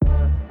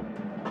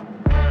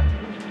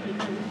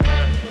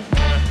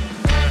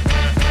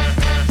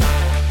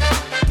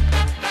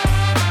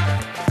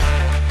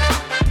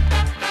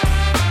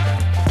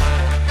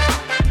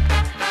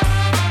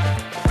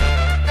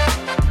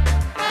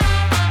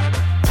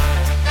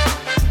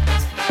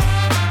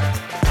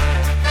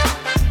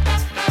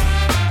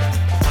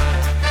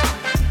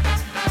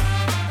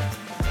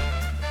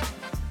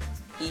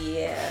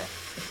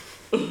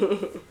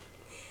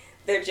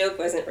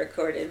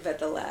recorded, but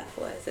the laugh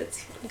was.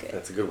 It's good.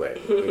 That's a good way.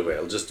 Good way.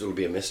 It'll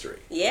be a mystery.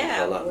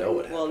 Yeah. I'll not know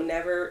what happened. We'll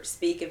never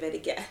speak of it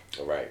again.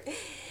 All right.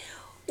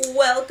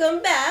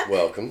 Welcome back.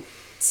 Welcome.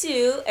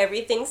 To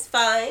Everything's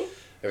Fine.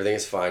 Everything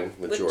is fine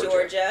with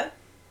Georgia.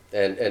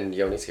 And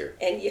Yoni's here.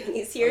 And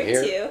Yoni's here,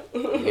 too.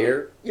 I'm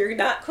here. You're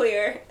not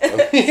queer. I'm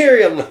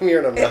here and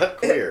I'm not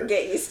queer.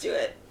 Get used to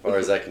it. As far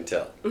as I can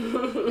tell.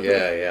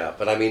 Yeah.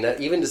 But I mean,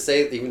 even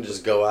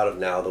just go out of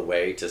now the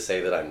way to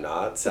say that I'm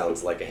not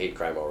sounds like a hate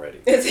crime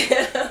already.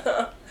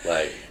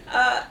 Like.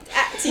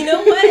 You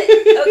know what?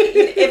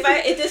 Okay,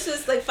 if this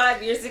was like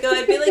 5 years ago,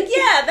 I'd be like,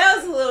 yeah, that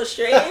was a little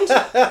strange.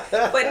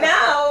 But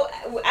now,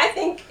 I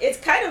think it's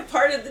kind of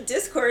part of the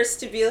discourse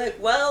to be like,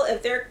 well,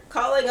 if they're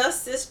calling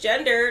us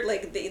cisgender,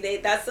 like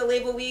that's the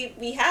label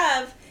we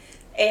have,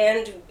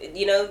 and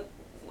you know,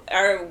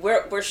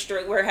 we're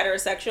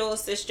heterosexual,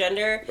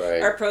 cisgender.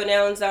 Right. Our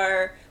pronouns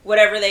are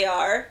whatever they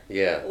are.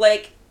 Yeah.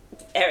 Like,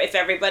 if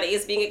everybody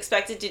is being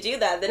expected to do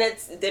that,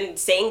 then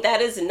saying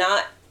that is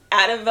not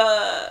out of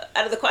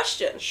the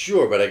question.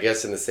 Sure, but I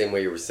guess in the same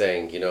way you were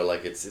saying, you know,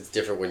 like it's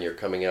different when you're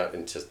coming out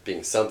and just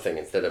being something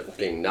instead of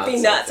being not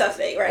something. Not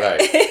something, right.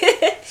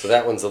 So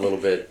that one's a little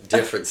bit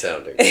different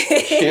sounding.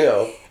 You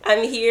know.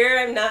 I'm here,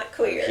 I'm not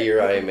queer.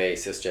 Here I am a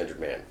cisgendered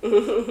man.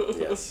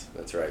 Yes,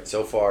 that's right.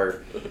 So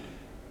far,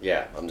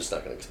 yeah, I'm just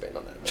not going to expand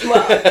on that.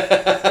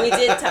 Well, we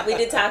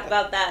did talk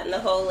about that and the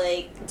whole,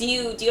 like, do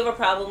you have a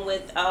problem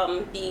with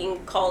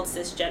being called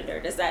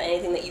cisgendered? Is that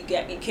anything that you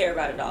care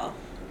about at all?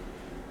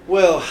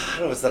 Well, I don't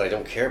know if it's that I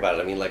don't care about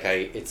it. I mean, like,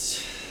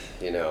 it's,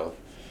 you know,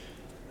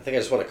 I think I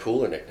just want a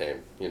cooler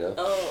nickname, you know?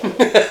 Oh.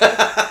 like a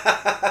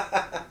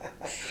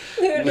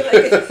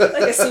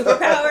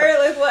superpower?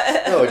 Like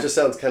what? No, it just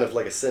sounds kind of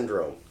like a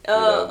syndrome.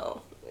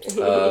 Oh.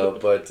 You know?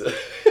 But,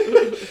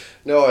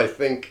 no, I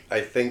think I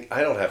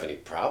don't have any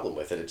problem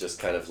with it. It's just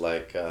kind of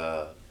like,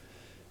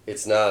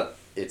 it's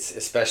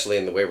especially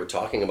in the way we're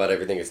talking about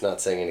everything, it's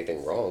not saying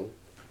anything wrong.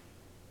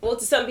 Well,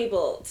 to some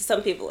people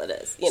it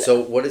is. You know?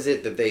 So what is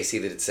it that they see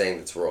that it's saying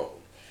that's wrong?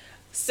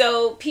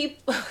 So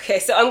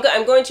so I'm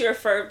going to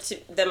refer to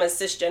them as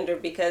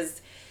cisgender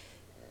because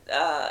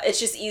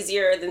it's just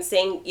easier than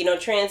saying, you know,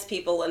 trans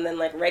people and then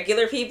like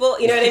regular people.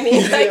 You know what I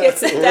mean? Like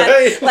it's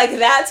right. Like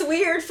that's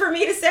weird for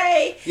me to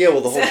say. Yeah,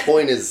 well, the whole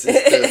point is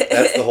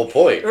that's the whole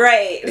point.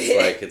 Right.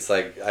 It's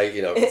like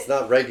it's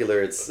not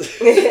regular. It's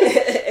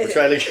we're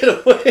trying to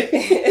get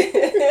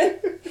away.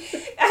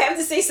 I have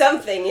to say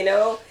something, you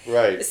know?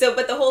 Right. So,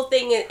 but the whole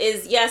thing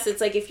is, yes, it's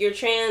like if you're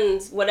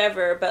trans,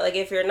 whatever, but like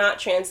if you're not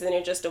trans, then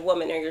you're just a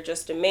woman or you're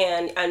just a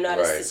man. I'm not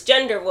a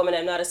cisgender woman,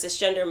 I'm not a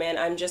cisgender man,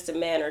 I'm just a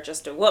man or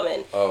just a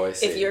woman. Oh, I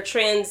see. If you're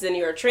trans, then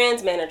you're a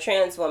trans man or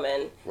trans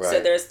woman. Right. So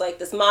there's like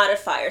this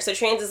modifier. So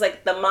trans is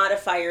like the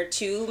modifier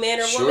to man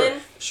or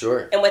woman.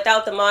 Sure. And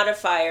without the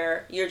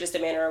modifier, you're just a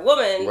man or a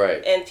woman.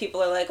 Right. And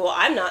people are like, well,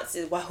 I'm not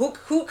well,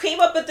 who came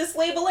up with this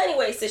label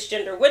anyway,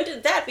 cisgender? When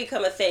did that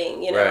become a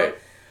thing, you know? Right.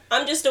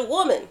 I'm just a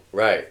woman.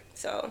 Right.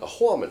 So. A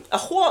woman. A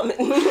woman.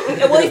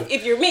 Well,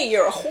 if you're me,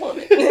 you're a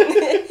woman.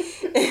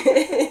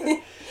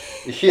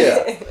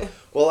 Yeah.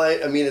 Well,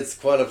 I mean, it's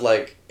kind of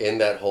like in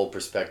that whole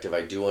perspective,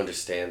 I do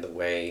understand the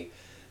way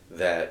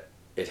that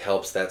it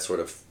helps that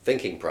sort of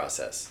thinking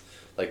process.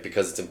 Like,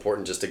 because it's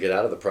important just to get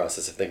out of the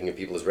process of thinking of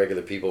people as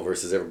regular people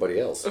versus everybody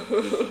else.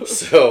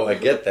 So I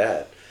get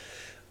that.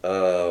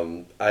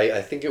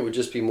 I think it would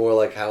just be more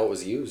like how it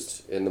was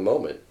used in the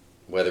moment.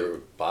 Whether it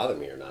would bother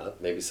me or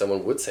not. Maybe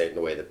someone would say it in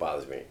a way that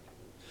bothers me.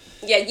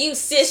 Yeah, you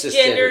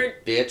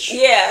cisgendered bitch.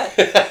 Yeah,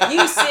 you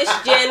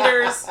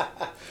cisgenders.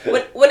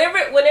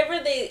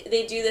 Whenever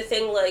they do the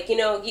thing, like, you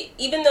know,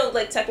 even though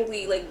like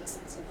technically like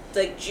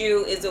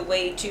Jew is a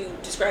way to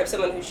describe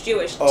someone who's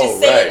Jewish. Just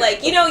say it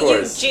like, you know,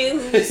 you Jews.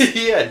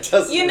 Yeah, it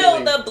doesn't. You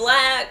know, the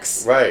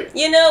blacks. Right.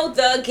 You know,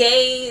 the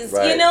gays.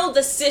 Right. You know,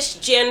 the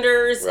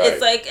cisgenders. Right.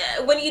 It's like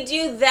when you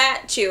do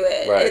that to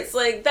it, right. It's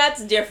like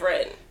that's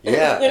different.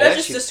 Yeah, you're not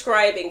just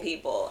describing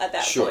people at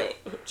that point.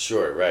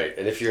 Sure, right.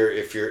 And if you're,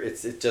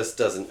 it just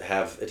doesn't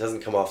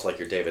come off like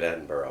you're David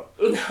Attenborough.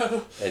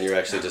 No. And you're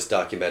actually just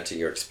documenting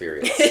your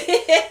experience.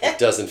 It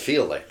doesn't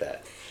feel like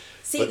that.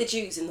 See the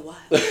Jews in the wild.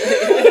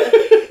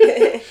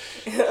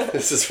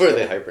 This is where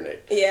they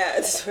hibernate. Yeah,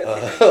 it's where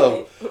they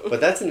hibernate.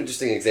 But that's an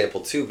interesting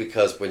example too,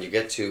 because when you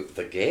get to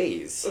the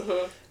gays,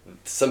 mm-hmm.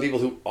 some people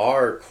who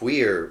are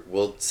queer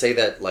will say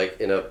that like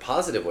in a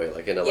positive way,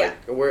 like in a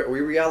like where we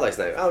realize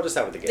now, oh, just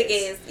out with the gays. The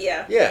gays,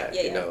 yeah. Yeah,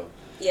 you know.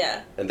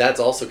 Yeah. And that's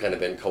also kind of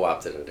been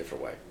co-opted in a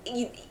different way.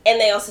 And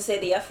they also say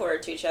the F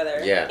word to each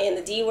other. Yeah. And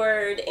the D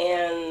word,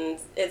 and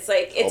it's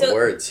like it's all the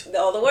words.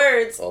 All the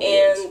words. All the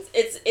and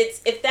words.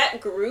 it's if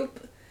that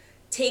group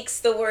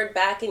takes the word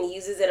back and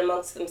uses it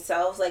amongst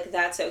themselves, like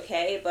that's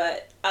okay,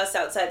 but us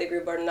outside the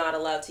group are not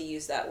allowed to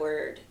use that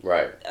word.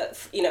 Right.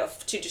 You know,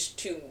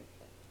 to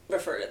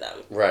refer to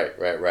them. Right.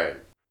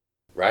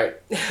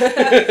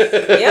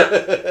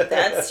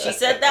 Yep. She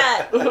said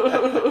that.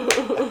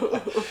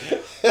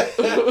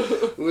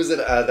 Who was it?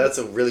 That's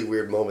a really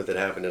weird moment that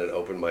happened in an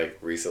open mic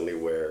recently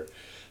where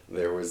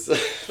there was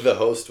the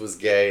host was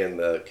gay and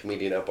the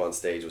comedian up on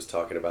stage was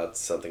talking about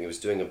something. He was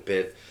doing a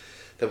bit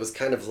that was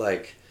kind of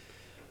like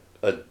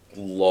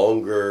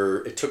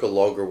it took a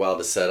longer while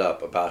to set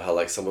up, about how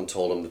like someone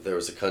told him that there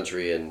was a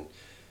country in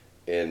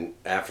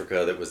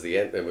Africa that was the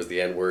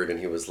N word, and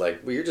he was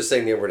like, well, you're just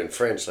saying the N word in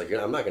French, like,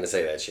 I'm not going to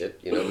say that shit,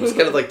 you know. It was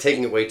kind of like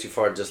taking it way too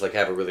far to just like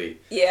have a really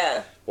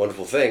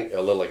wonderful thing,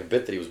 a little like a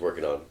bit that he was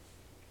working on.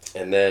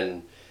 And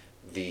then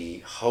the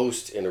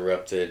host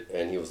interrupted,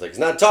 and he was like, he's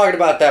not talking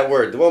about that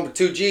word, the one with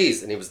 2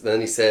 G's. And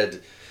he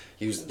said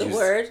the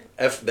word?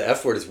 The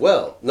F word as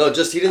well. No,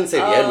 just, he didn't say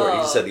the N word, he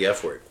just said the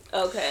F word.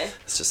 Okay.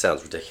 This just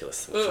sounds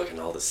ridiculous. Fucking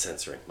all this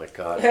censoring, my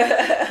God.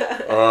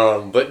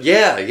 But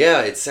yeah,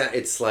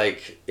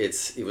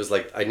 it was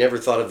like, I never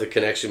thought of the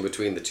connection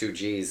between the 2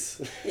 G's.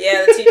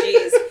 Yeah, the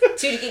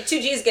 2 G's.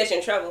 2 G's get you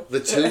in trouble.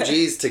 The 2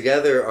 G's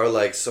together are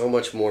like so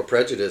much more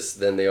prejudiced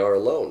than they are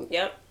alone.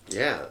 Yep.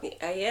 Yeah.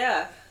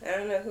 Yeah. I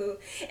don't know who.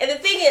 And the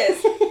thing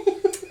is,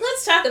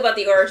 let's talk about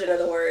the origin of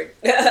the word.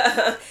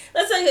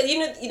 Let's talk.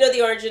 You know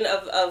the origin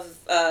of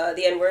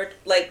the N word,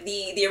 like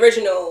the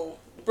original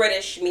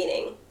British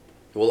meaning.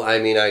 Well, I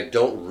mean, I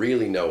don't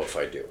really know if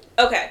I do.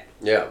 Okay.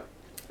 Yeah.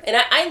 And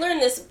I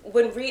learned this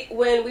when we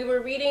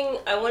were reading.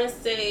 I want to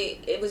say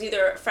it was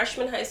either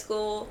freshman high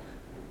school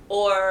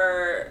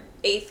or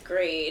 8th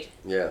grade.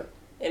 Yeah.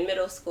 In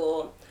middle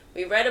school.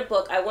 We read a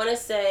book, I want to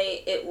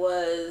say it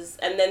was,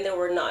 And Then There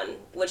Were None,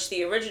 which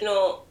the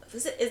original,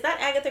 is that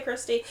Agatha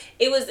Christie?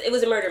 It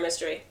was a murder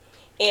mystery.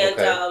 And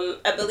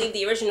I believe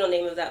the original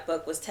name of that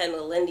book was 10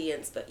 Little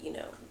Indians, but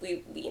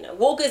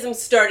wokeism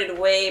started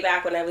way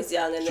back when I was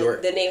young, and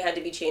the name had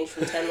to be changed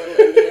from 10 Little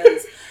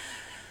Indians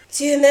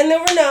to And Then There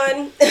Were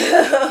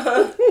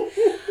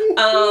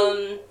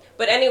None.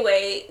 But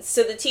anyway,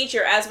 so the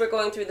teacher, as we're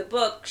going through the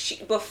book,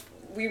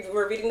 we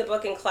were reading the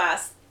book in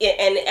class,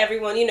 and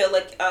everyone,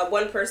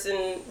 one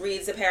person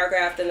reads a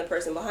paragraph, then the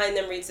person behind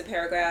them reads the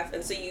paragraph,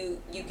 and so you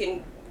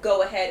can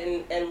go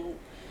ahead and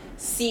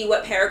see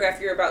what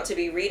paragraph you're about to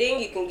be reading.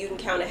 You can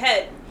count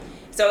ahead.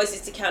 So I always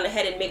used to count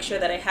ahead and make sure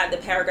that I had the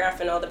paragraph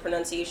and all the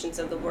pronunciations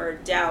of the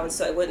word down,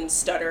 so I wouldn't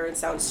stutter and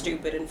sound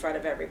stupid in front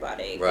of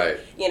everybody. Right.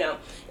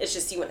 It's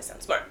just you want to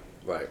sound smart.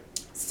 Right.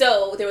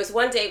 So there was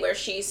one day where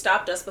she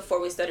stopped us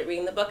before we started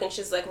reading the book, and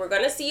she's like, we're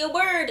going to see a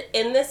word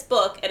in this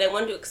book, and I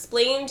want to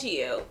explain to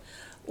you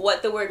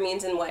what the word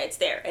means and why it's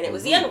there. And it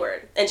was the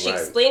N-word. And she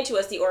explained to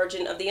us the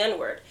origin of the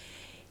N-word.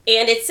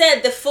 And it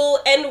said the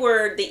full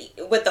N-word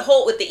with the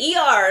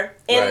ER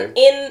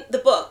in the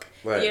book.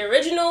 Right. The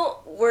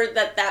original word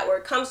that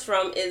word comes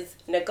from is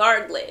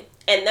nagardly.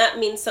 And that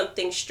means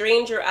something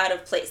strange or out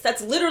of place.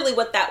 That's literally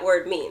what that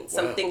word means.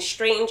 Wow. Something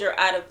strange or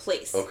out of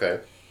place.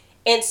 Okay.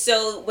 And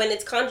so when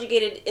it's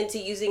conjugated into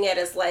using it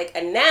as like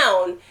a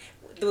noun,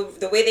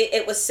 the way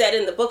it was said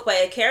in the book by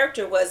a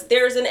character was,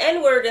 there's an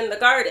N-word in the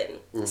garden.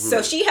 Mm-hmm.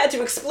 So she had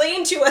to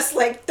explain to us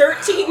like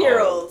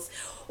 13-year-olds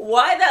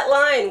why that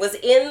line was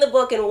in the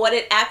book and what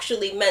it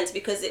actually meant,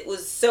 because it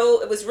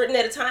was written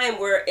at a time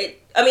where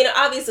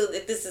obviously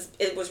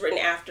it was written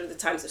after the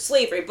times of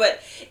slavery, but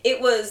it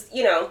was,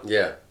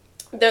 Yeah.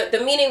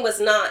 The meaning was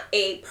not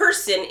a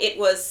person, it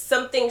was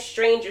something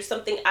strange or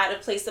something out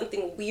of place,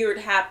 something weird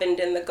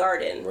happened in the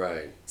garden.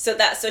 Right. So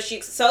I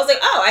was like,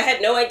 oh, I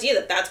had no idea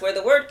that that's where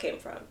the word came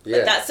from.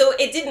 Yeah. So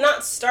it did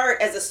not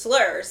start as a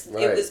slur.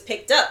 Right. It was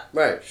picked up.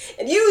 Right.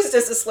 And used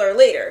as a slur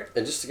later.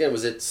 And just again,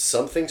 was it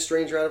something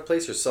strange or out of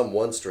place, or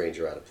someone strange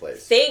or out of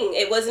place? Thing.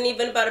 It wasn't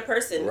even about a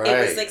person. Right.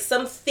 It was like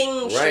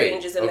something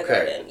strange is in the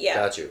garden. Yeah.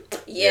 Got you.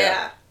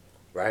 Yeah.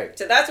 Right.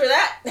 So that's where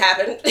that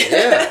happened.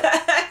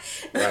 Yeah.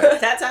 Right.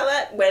 That's how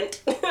that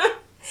went.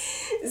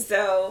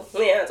 So,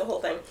 yeah, it's a whole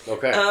thing.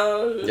 Okay.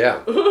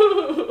 Yeah.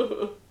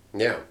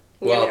 Yeah.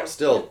 Well,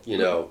 still,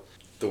 the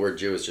word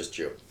Jew is just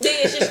Jew.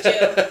 It's just Jew.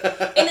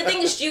 And the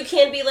thing is, Jew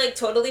can be, like,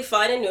 totally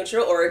fine and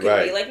neutral, or it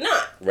can be, like,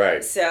 not.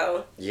 Right.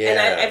 So, yeah. And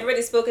I've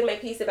already spoken my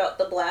piece about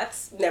the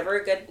blacks.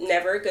 Never good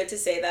to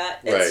say that.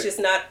 It's just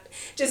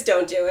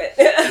don't do it.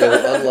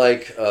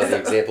 Unlike the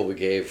example we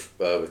gave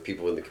with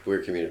people in the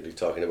queer community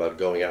talking about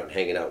going out and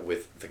hanging out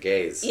with the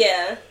gays.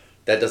 Yeah.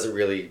 That doesn't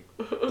really,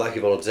 black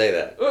people don't say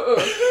that.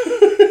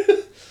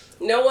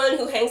 No one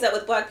who hangs out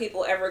with black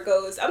people ever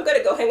goes, I'm going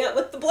to go hang out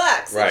with the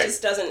blacks. Right. It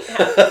just doesn't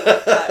happen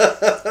like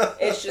that.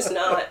 It's just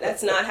not.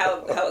 That's not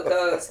how it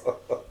goes.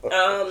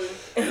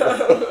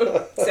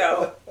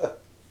 So,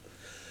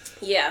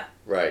 yeah.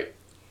 Right.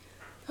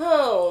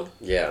 Oh.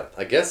 Yeah.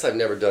 I guess I've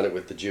never done it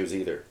with the Jews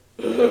either.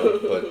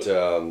 But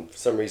for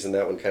some reason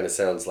that one kind of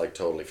sounds like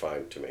totally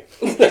fine to me.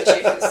 The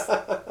Jews.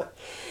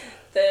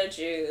 The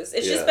Jews.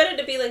 It's just better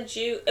to be like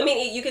Jew. I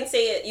mean, you can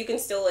say it, you can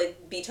still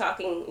like be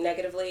talking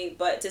negatively,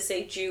 but to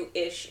say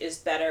Jewish is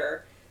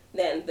better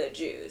than the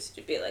Jews.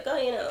 To be like,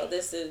 oh,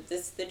 this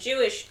is the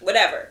Jewish,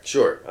 whatever.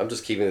 Sure. I'm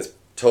just keeping this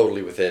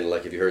totally within,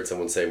 like if you heard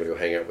someone say I'm going to go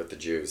hang out with the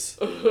Jews,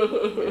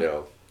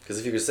 Because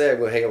if you could say I'm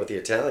going to hang out with the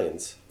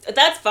Italians.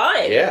 That's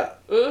fine. Yeah.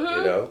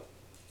 Mm-hmm.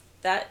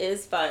 That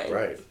is fine.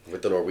 Right.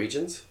 With the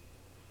Norwegians.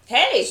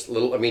 Hey. Just a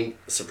little,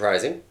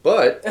 surprising,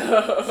 but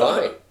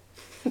fine.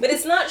 But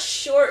it's not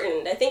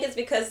shortened. I think it's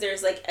because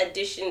there's like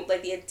addition,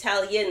 like the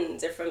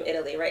Italians are from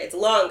Italy, right? It's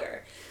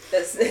longer.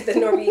 the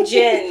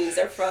Norwegians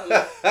are from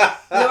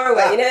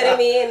Norway. You know what I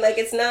mean? Like,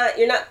 it's not,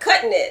 you're not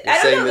cutting it. You're I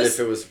don't saying know. that if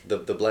it was the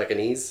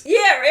Blackanese?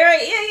 Yeah,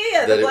 right.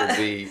 Yeah. That it would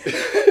be...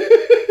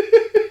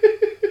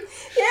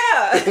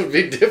 Yeah. It would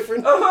be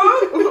different?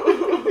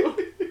 Uh-huh.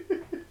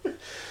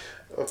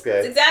 Okay.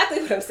 That's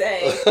exactly what I'm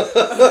saying.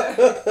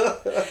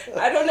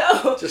 I don't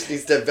know. Just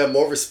needs to have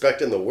more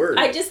respect in the word.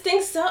 I just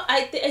think so.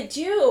 I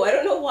do. I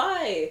don't know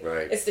why.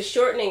 Right. It's the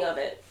shortening of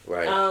it.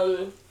 Right.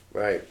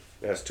 Right.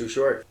 That's too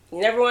short. You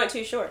never want it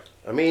too short.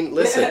 I mean,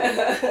 listen.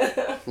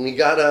 we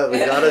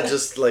gotta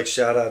just like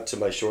shout out to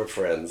my short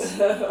friends.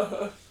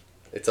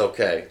 It's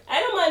okay. I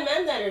don't mind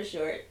men that are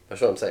short.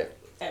 That's what I'm saying.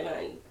 I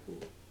mind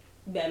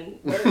men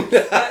that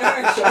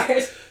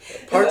are short.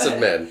 Parts of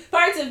men.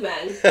 Parts of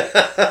men.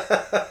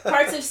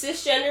 Parts of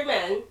cisgender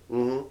men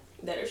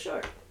that are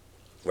short.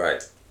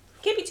 Right.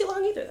 Can't be too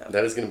long either, though.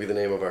 That is going to be the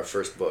name of our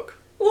first book.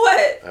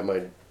 What? I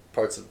mind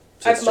parts of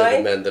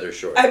cisgender men that are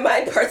short. I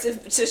mind parts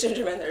of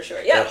cisgender men that are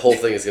short. Yeah. That whole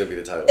thing is going to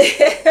be the title.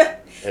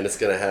 And it's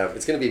going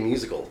to be a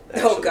musical.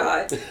 Actually. Oh,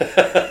 God.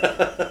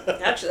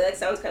 Actually, that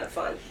sounds kind of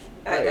fun.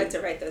 I'd like to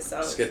write those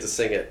songs. Just get to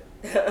sing it.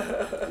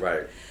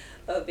 Right.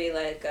 It would be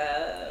like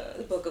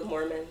the Book of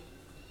Mormon.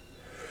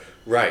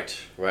 Right.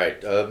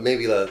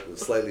 Maybe a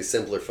slightly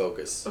simpler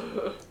focus.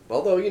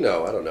 Although,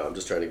 I don't know. I'm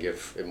just trying to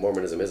give...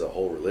 Mormonism is a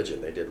whole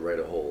religion. They did write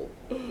a whole...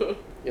 they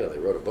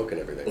wrote a book and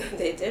everything.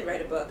 They did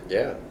write a book.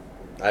 Yeah.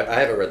 I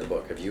haven't read the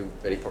book. Have you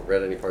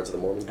read any parts of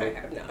the Mormon book? I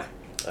have not.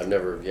 I've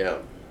never... Yeah.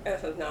 I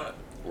have not.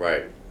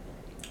 Right.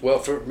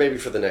 Well, maybe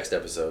for the next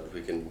episode,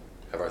 we can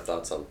have our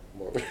thoughts on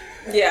Mormon.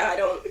 Yeah, I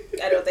don't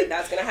think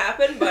that's gonna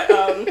happen, but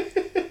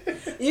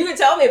you can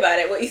tell me about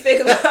it. What you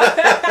think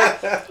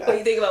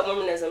about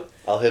Mormonism?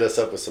 I'll hit us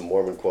up with some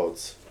Mormon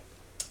quotes.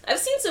 I've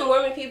seen some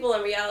Mormon people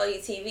on reality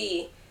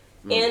TV,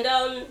 and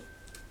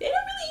they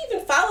don't really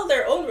even follow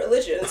their own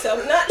religion. So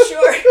I'm not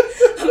sure.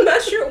 I'm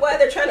not sure why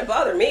they're trying to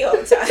bother me all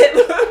the time.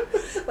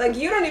 Like,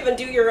 you don't even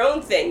do your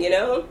own thing,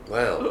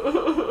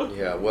 Wow.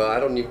 Yeah. Well, I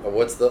don't even.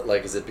 What's the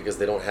like? Is it because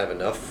they don't have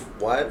enough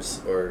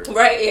wives, or?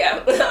 Right.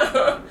 Yeah.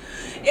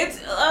 It's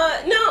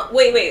no.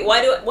 Wait. Why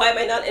am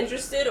I not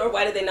interested, or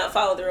why do they not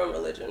follow their own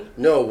religion?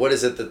 No. What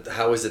is it that?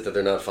 How is it that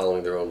they're not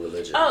following their own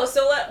religion? Oh,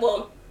 so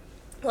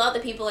a lot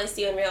of the people I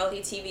see on reality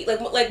TV,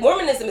 like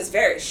Mormonism is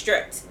very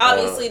strict.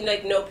 Obviously,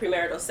 like no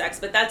premarital sex,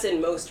 but that's in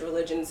most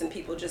religions, and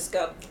people just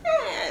go,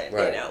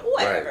 right.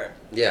 Whatever. Right.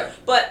 Yeah.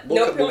 But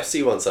we'll see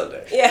you on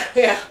Sunday.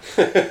 Yeah.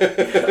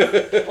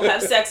 We'll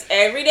have sex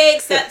every day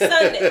except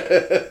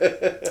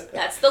Sunday.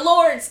 That's the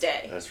Lord's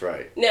Day. That's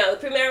right. No,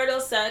 premarital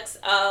sex.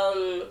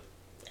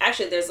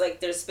 Actually,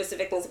 there's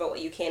specific things about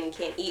what you can and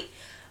can't eat.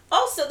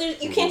 Also,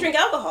 you can't drink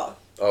alcohol.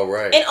 Oh,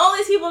 right. And all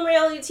these people on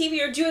reality TV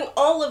are doing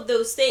all of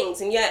those things,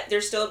 and yet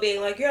they're still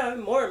being like, yeah,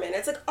 I'm Mormon.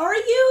 It's like, are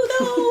you,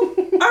 though?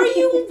 Are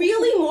you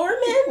really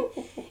Mormon?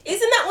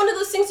 Isn't that one of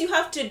those things you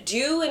have to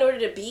do in order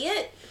to be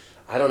it?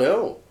 I don't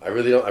know. I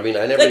really don't. I mean,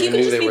 I never even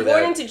knew they were that...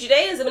 Like, you could just be born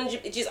into Judaism, and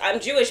I'm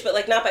Jewish, but,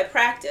 like, not by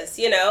practice,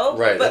 Right,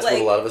 but that's like,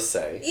 what a lot of us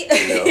say,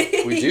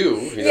 We do,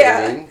 you know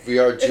what I mean? We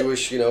are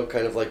Jewish,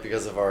 kind of, like,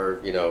 because of our,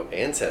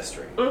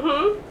 ancestry.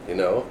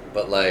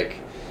 But, like...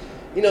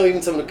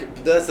 even someone...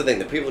 That's the thing.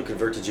 The people who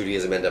convert to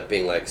Judaism end up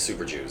being, like,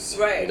 super Jews.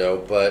 Right.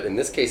 But in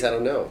this case, I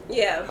don't know.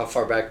 Yeah. How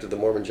far back did the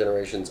Mormon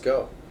generations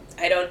go?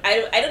 I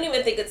don't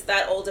even think it's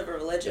that old of a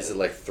religion. Is it,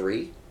 like,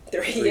 three?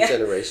 Three yeah.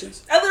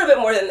 generations? A little bit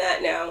more than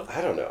that now.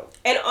 I don't know.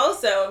 And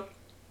also,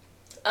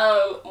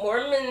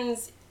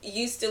 Mormons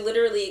used to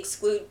literally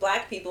exclude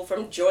black people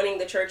from joining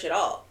the church at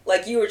all.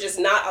 Like, you were just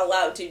not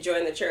allowed to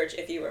join the church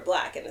if you were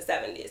black in the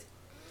 70s.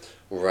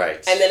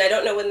 Right. And then I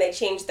don't know when they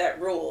changed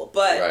that rule,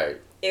 but... Right.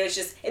 It was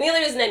just, and the only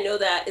reason I know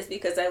that is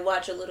because I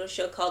watch a little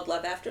show called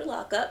Love After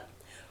Lockup,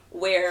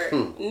 where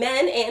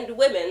men and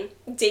women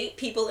date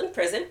people in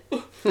prison.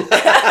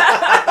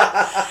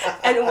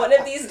 And one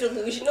of these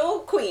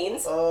delusional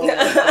queens was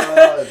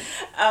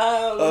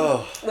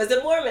a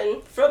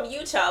Mormon from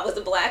Utah, was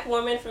a black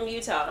woman from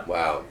Utah.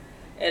 Wow.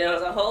 And it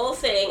was a whole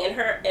thing, and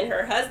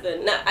her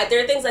husband,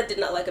 there are things I did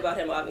not like about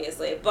him,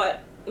 obviously,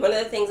 but... One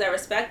of the things I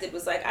respected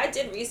was, like, I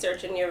did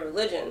research in your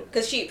religion.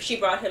 Because she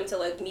brought him to,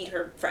 like, meet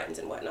her friends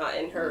and whatnot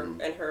and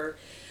her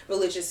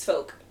religious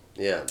folk.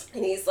 Yeah.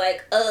 And he's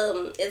like,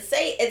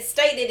 it's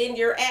stated in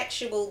your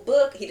actual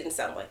book. He didn't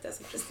sound like this.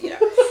 I'm just,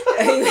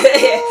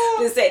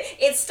 just say,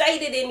 it's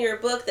stated in your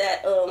book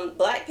that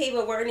black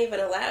people weren't even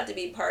allowed to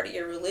be part of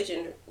your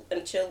religion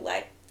until,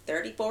 like,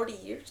 30, 40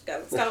 years ago.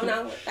 What's going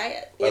on with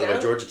that? By the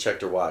way, Georgia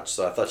checked her watch,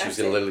 so I thought she was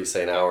going to literally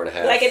say an hour and a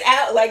half. Like an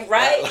hour, like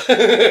right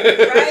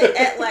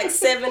at like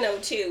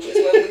 7:02 is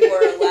when we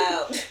were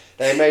allowed.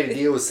 They made a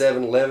deal with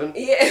 7-Eleven?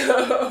 Yeah.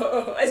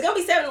 It's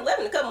going to be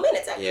 7-Eleven in a couple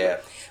minutes, actually. Yeah.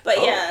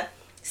 But yeah.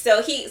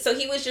 So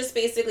he was just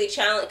basically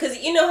challenged, because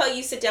you know how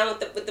you sit down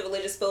with the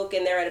religious folk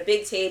and they're at a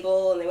big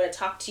table and they want to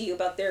talk to you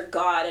about their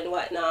God and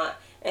whatnot,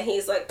 and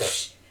he's like,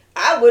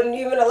 I wouldn't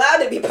even allow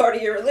to be part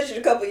of your religion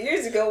a couple of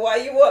years ago. Why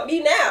you want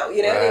me now?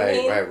 You know what I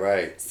mean?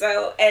 Right.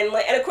 So, and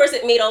of course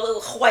it made all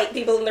the white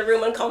people in the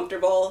room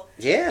uncomfortable.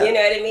 Yeah. You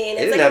know what I mean?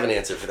 They didn't have an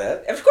answer for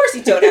that. Of course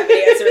you don't have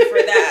an answer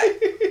for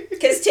that.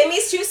 Because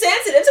Timmy's too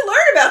sensitive to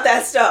learn about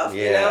that stuff,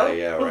 you know?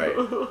 Yeah, right.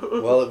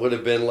 Well, it would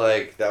have been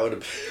like, that would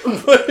have been...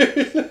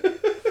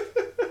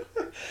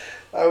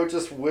 I would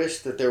just wish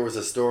that there was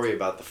a story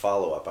about the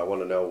follow-up. I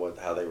want to know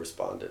how they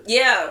responded.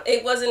 Yeah,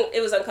 it was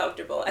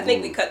uncomfortable. I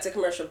think we cut to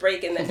commercial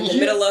break in the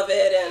middle of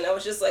it, and I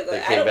was just like...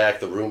 They came back,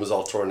 the room was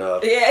all torn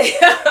up. Yeah.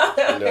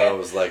 It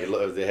was like,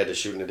 they had to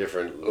shoot in a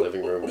different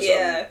living room or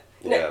something.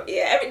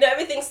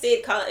 Everything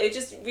stayed calm.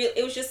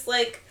 It was just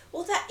like...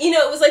 Well, that,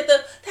 it was like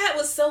that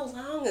was so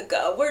long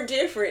ago. We're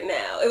different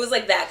now. It was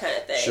like that kind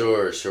of thing.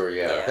 Sure,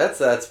 yeah. That's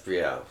I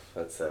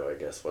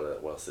guess, what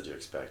else did you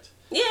expect?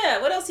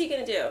 Yeah, what else are you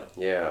going to do?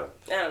 Yeah.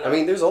 I don't know. I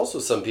mean, there's also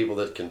some people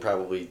that can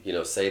probably,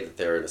 say that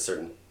they're in a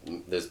certain,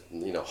 there's,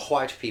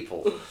 white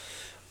people.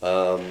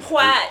 White.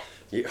 White.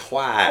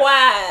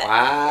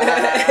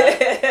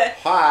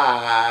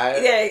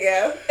 There you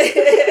go.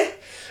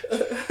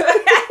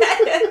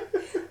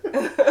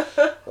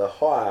 The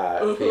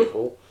white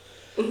people.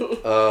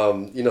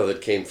 That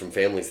came from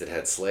families that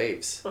had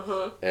slaves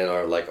and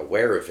are like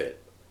aware of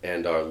it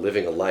and are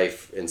living a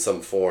life in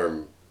some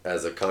form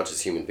as a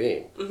conscious human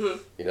being.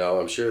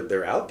 I'm sure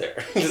they're out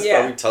there. There's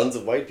probably tons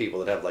of white people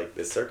that have like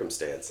this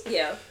circumstance.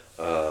 Yeah.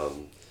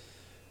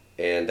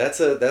 And that's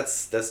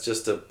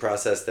just a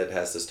process that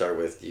has to start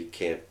with, you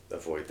can't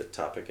avoid the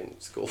topic in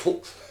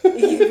school.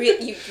 You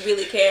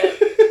really can't.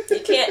 You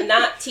can't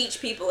not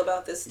teach people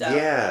about this stuff.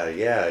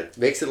 Yeah. It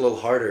makes it a little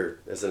harder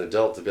as an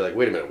adult to be like,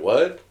 wait a minute,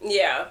 what?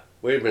 Yeah.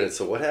 Wait a minute,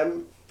 so what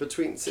happened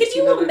between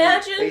 1600 and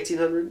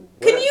 1800?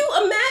 Can you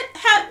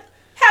imagine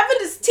having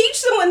to teach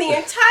someone the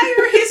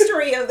entire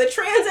history of the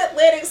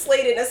transatlantic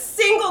slate in a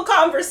single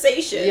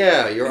conversation?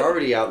 Yeah, you're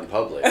already out in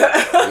public. You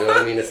know what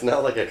I mean? It's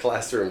not like a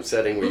classroom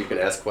setting where you can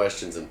ask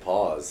questions and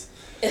pause.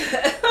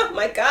 Oh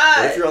my God.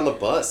 What if you're on the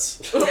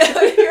bus? You're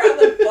on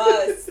the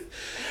bus.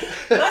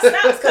 My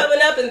stop's coming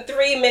up in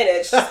 3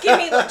 minutes. Just give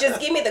me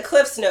the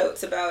Cliff's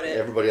Notes about it.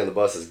 Everybody on the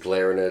bus is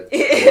glaring at the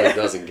one who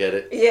doesn't get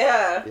it.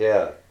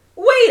 Yeah.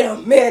 Wait a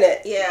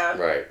minute. Yeah.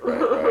 Right.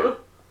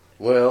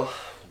 Well,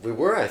 we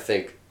were, I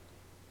think,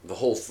 the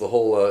whole.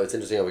 It's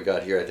interesting how we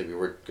got here. I think we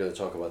were going to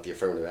talk about the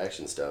affirmative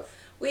action stuff.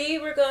 We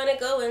were going to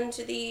go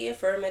into the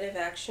affirmative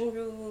action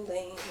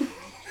ruling.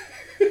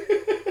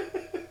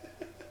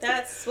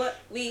 That's what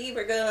we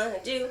were going to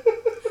do.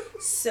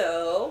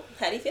 So,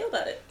 how do you feel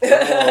about it? Oh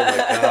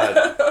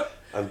my God.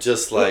 I'm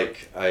just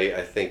like,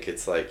 I think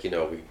it's like,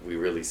 we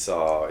really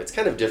saw, it's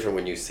kind of different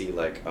when you see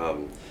like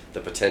the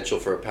potential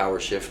for a power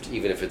shift,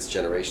 even if it's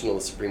generational in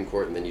the Supreme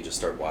Court, and then you just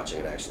start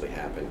watching it actually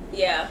happen.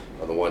 Yeah.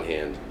 On the one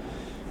hand,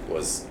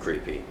 was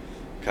creepy.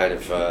 Kind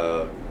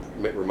of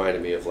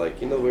reminded me of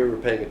like, we were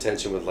paying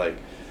attention with like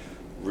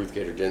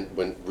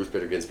when Ruth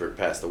Bader Ginsburg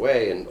passed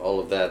away and all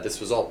of that. This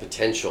was all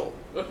potential.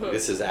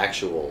 This is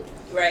actual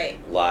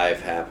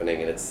live happening,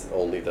 and it's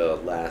only the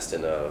last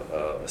in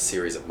a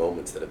series of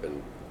moments that have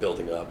been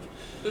building up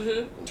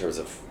in terms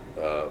of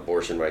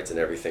abortion rights and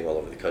everything all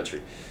over the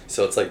country.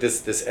 So it's like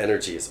this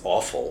energy is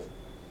awful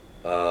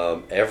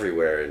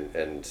everywhere,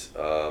 and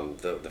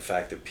the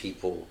fact that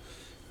people,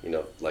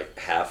 like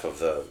half of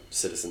the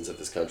citizens of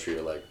this country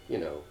are like,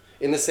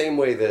 in the same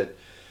way that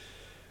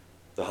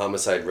the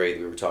homicide rate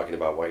we were talking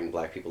about, white and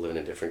black people living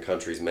in different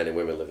countries, men and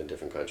women live in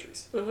different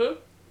countries.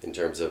 In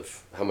terms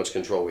of how much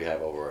control we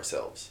have over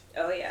ourselves.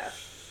 Oh, yeah.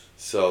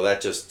 So that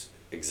just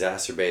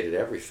exacerbated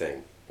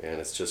everything,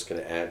 and it's just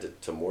going to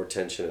add to more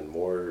tension and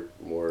more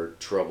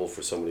trouble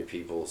for so many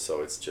people.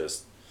 So it's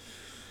just,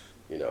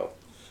 the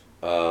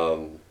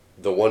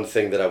one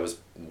thing that I was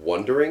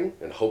wondering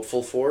and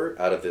hopeful for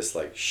out of this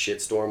like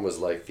shitstorm was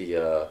like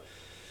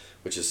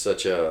which is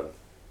such a,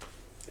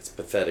 it's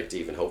pathetic to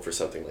even hope for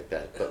something like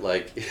that, but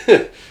like,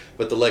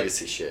 but the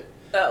legacy shit.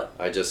 Oh.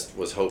 I just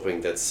was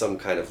hoping that some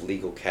kind of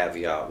legal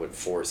caveat would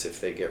force,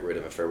 if they get rid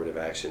of affirmative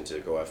action, to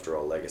go after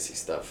all legacy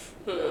stuff.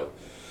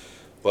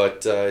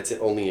 But it's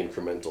only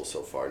incremental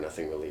so far.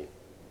 Nothing really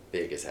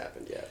big has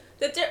happened yet.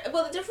 The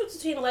difference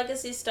between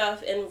legacy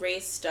stuff and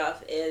race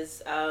stuff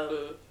is,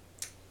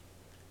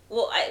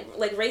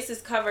 race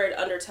is covered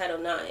under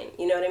Title IX.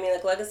 You know what I mean?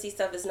 Like, legacy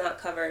stuff is not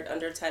covered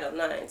under Title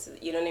IX. So,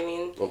 you know what I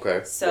mean?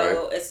 Okay.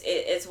 So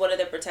it's one of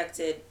the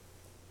protected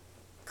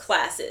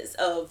classes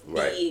of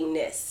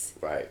beingness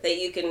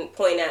that you can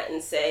point at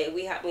and say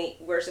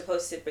we're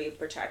supposed to be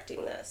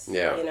protecting this.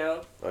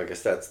 Yeah. I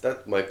guess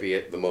that might be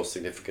the most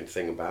significant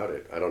thing about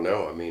it. I don't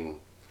know. I mean,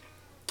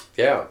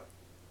 yeah.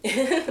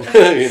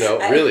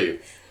 Really.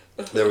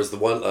 There was the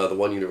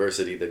one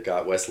university that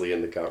got Wesleyan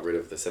that got rid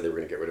of. They said they were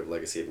going to get rid of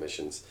legacy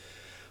admissions,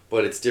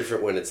 but it's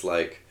different when it's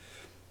like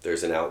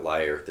there's an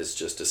outlier that's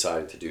just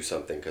deciding to do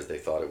something because they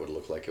thought it would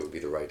look like it would be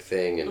the right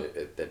thing, and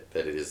that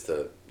it is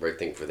the right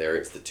thing for their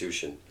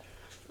institution.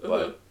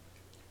 But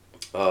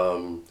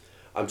I'm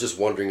just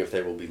wondering if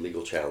there will be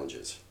legal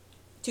challenges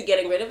to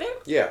getting rid of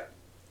it. Yeah.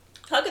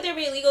 How could there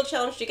be a legal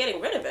challenge to getting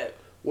rid of it?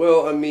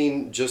 Well, I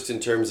mean, just in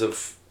terms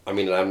of, I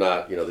mean, I'm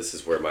not, this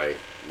is where my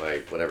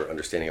whatever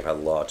understanding of how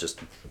the law just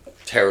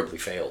terribly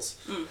fails.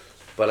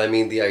 But I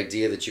mean, the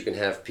idea that you can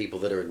have people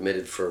that are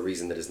admitted for a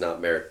reason that is not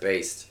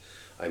merit-based,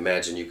 I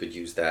imagine you could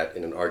use that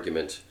in an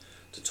argument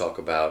to talk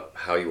about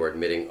how you are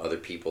admitting other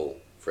people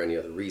for any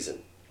other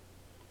reason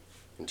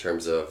in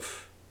terms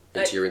of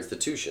into your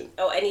institution.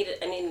 Oh, I need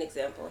an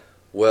example.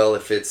 Well,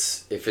 if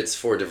it's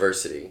for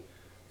diversity,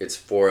 it's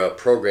for a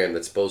program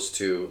that's supposed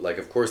to, like,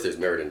 of course there's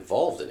merit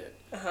involved in it.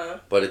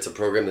 But it's a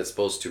program that's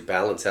supposed to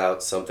balance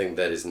out something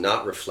that is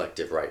not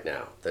reflective right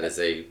now. That's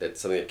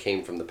something that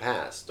came from the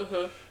past.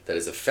 That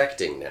is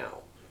affecting now.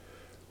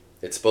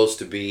 It's supposed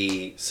to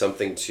be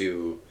something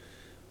to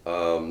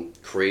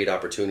create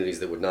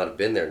opportunities that would not have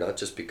been there, not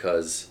just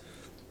because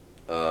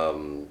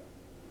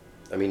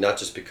not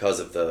just because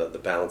of the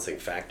balancing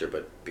factor,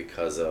 but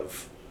because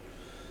of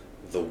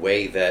the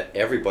way that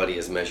everybody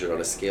is measured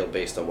on a scale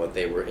based on what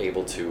they were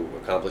able to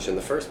accomplish in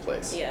the first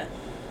place. Yeah.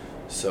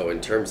 So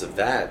in terms of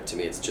that, to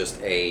me, it's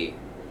a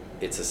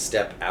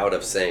step out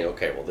of saying,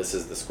 okay, well, this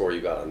is the score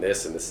you got on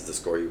this, and this is the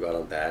score you got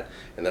on that,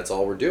 and that's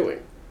all we're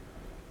doing.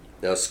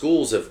 Now,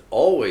 schools have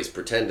always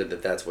pretended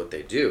that that's what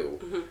they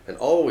do, and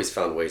always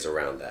found ways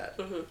around that.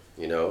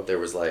 There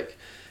was like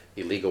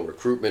illegal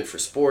recruitment for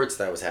sports,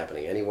 that was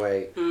happening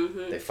anyway.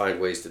 They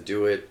find ways to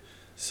do it.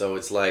 So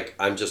it's like,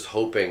 I'm just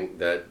hoping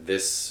that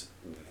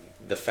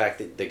the fact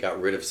that they got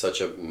rid of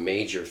such a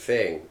major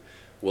thing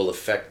will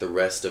affect the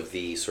rest of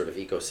the sort of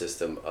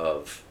ecosystem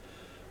of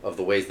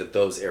the ways that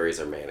those areas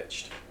are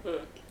managed.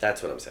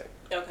 That's what I'm saying.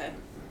 Okay.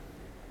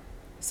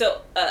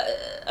 So,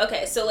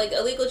 so like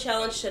a legal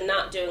challenge to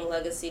not doing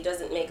legacy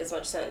doesn't make as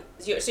much sense.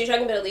 So you're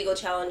talking about illegal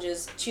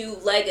challenges to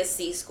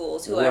legacy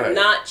schools who are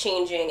not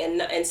changing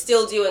and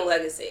still doing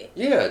legacy.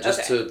 Yeah,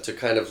 just to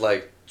kind of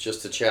like,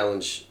 just to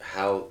challenge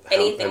how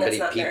many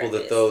people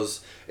that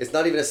those, it's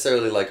not even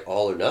necessarily like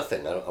all or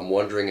nothing. I'm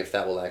wondering if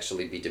that will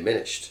actually be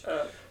diminished.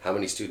 How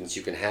many students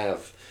you can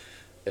have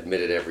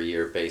admitted every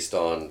year based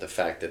on the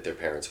fact that their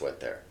parents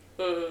went there.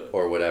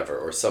 Or whatever,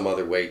 or some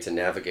other way to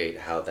navigate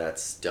how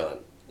that's done.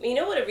 You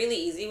know what a really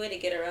easy way to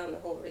get around the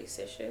whole race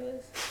issue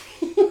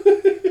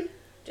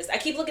is? I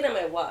keep looking at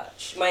my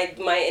watch, my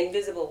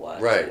invisible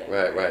watch. Right.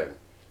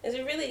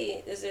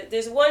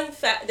 There's one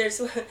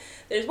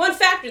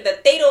factor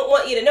that they don't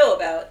want you to know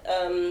about.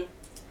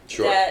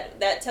 Sure.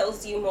 That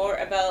tells you more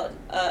about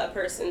a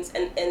person's,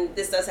 and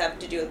this does have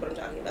to do with what I'm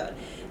talking about.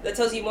 That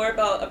tells you more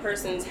about a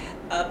person's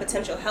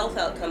potential health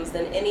outcomes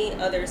than any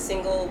other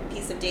single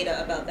piece of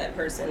data about that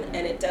person,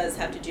 and it does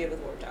have to do with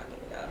what we're talking about.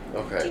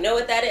 Okay. Do you know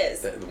what that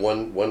is?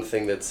 One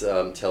thing that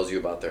tells you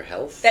about their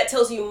health? That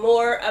tells you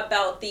more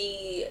about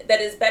that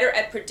is better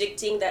at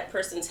predicting that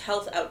person's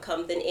health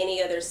outcome than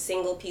any other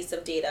single piece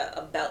of data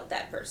about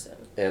that person.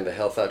 And the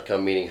health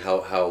outcome meaning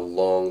how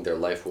long their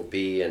life will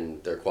be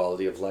and their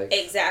quality of life?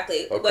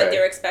 Exactly. Okay. What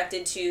they're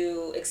expected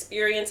to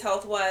experience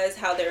health-wise,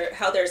 how they're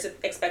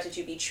expected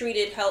to be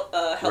treated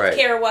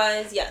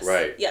healthcare-wise. Yes.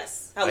 Right.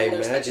 Yes. How long they're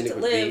expected to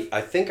live.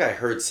 I think I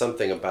heard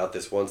something about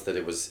this once, that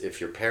it was if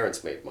your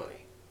parents made money.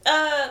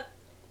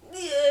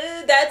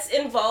 That's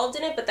involved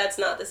in it, but that's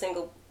not the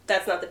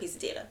piece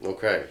of data.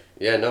 Okay.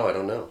 Yeah, no, I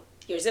don't know.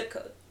 Your zip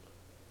code.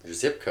 Your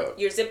zip code.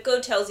 Your zip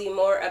code tells you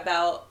more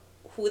about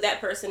who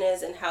that person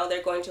is and how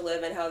they're going to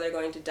live and how they're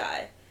going to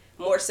die.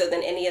 More so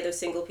than any other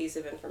single piece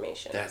of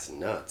information. That's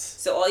nuts.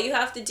 So all you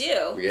have to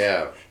do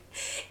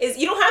is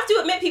you don't have to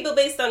admit people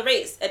based on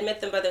race. Admit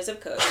them by their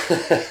zip code.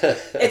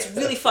 It's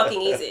really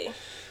fucking easy.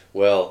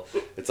 Well,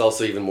 it's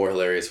also even more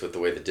hilarious with the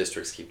way the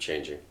districts keep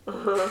changing.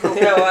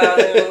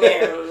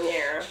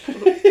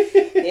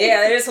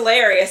 Yeah, it is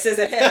hilarious,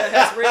 isn't it?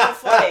 That's real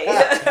funny.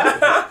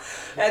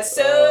 That's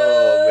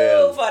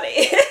so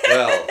funny.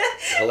 Well,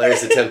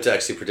 hilarious attempt to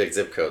actually predict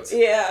zip codes.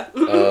 Yeah.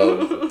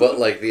 But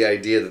like the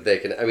idea that they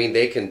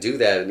can do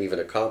that and even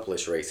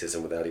accomplish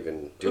racism without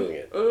even doing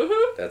it.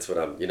 That's what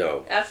I'm,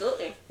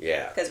 Absolutely.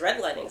 Yeah. Because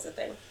redlining is a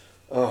thing.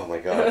 Oh my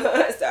God.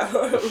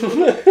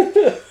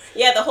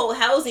 Yeah, the whole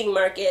housing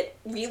market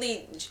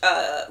really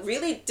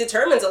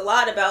determines a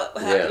lot about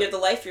the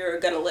life you're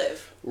gonna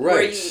live.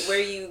 Right.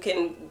 Where you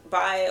can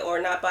buy or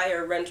not buy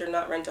or rent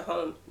a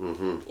home.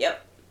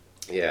 Yep.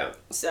 Yeah.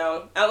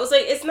 So I was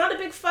like, it's not a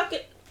big fucking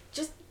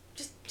just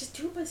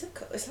do it by zip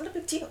code. It's not a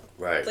big deal.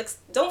 Right. Like,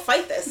 don't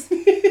fight this.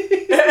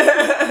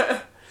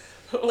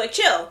 Like,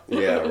 chill.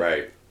 Yeah.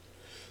 Right.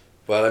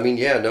 But I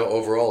mean,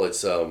 overall,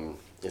 it's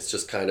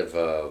just kind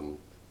of.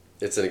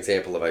 It's an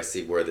example of, I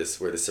see where the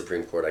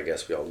Supreme Court, I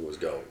guess we all knew was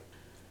going.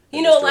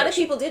 A lot of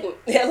people didn't.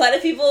 A lot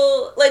of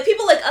people like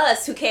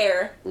us who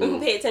care, who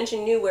pay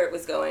attention, knew where it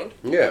was going.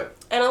 Yeah.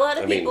 And a lot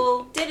of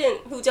people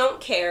didn't, who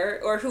don't care,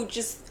 or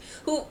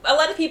a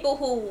lot of people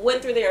who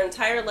went through their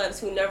entire lives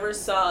who never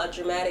saw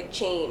dramatic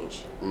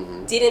change,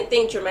 didn't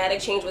think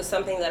dramatic change was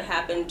something that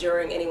happened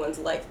during anyone's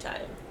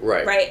lifetime.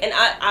 Right. Right? And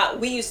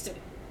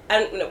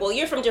well,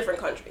 you're from different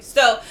countries,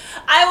 so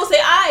I will say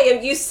I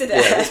am used to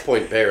that. Yeah, at this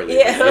point, barely.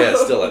 Yeah.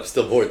 Still, I'm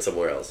still born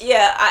somewhere else.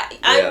 Yeah,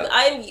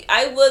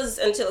 I was,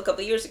 until a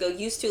couple of years ago,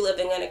 used to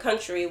living in a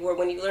country where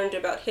when you learned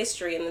about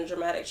history and the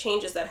dramatic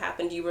changes that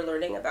happened, you were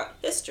learning about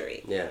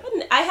history. Yeah.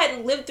 And I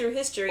hadn't lived through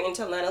history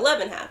until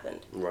 9/11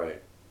 happened.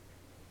 Right.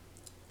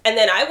 And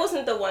then I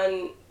wasn't the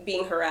one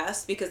being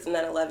harassed because of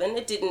 9/11.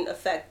 It didn't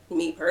affect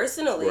me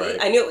personally. Right.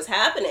 I knew it was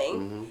happening.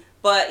 Mm-hmm.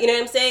 But, you know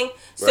what I'm saying?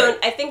 So Right.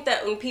 I think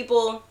that when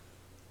people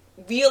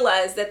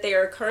realize that they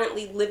are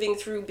currently living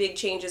through big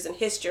changes in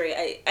history,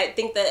 I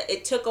think that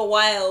it took a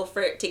while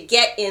for it to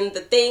get in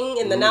the thing,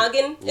 in the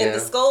noggin, in the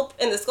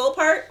skull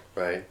part.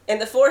 Right.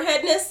 And the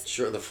foreheadness.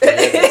 Sure, the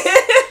foreheadness.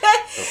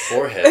 The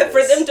foreheadness.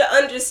 For them to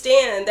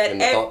understand that in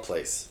the thought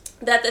place.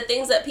 That the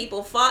things that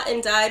people fought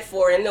and died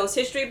for in those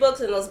history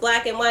books and those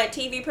black and white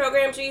TV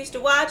programs we used to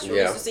watch, we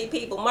used to see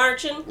people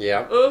marching.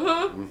 Yeah.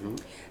 Mm-hmm.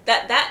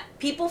 That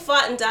people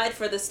fought and died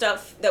for the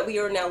stuff that we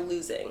are now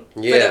losing.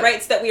 Yeah. For the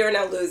rights that we are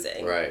now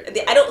losing. Right.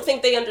 I don't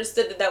think they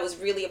understood that that was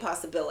really a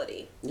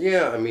possibility.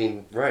 Yeah, I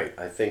mean, right.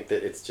 I think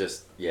that it's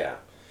just, yeah.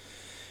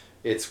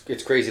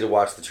 It's crazy to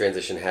watch the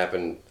transition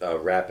happen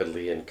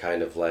rapidly and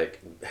kind of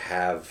like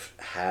have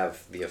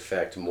the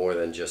effect more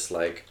than just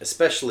like,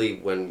 especially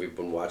when we've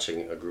been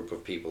watching a group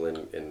of people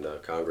in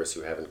Congress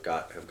who have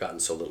gotten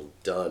so little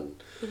done,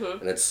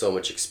 and had so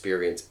much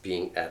experience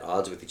being at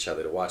odds with each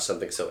other, to watch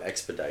something so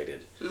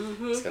expedited.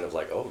 It's kind of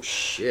like, oh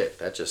shit,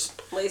 that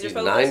just Laser these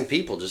focus. 9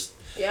 people just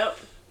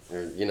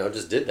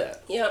just did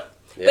that. Yep.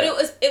 Yeah. But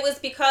it was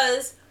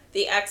because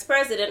the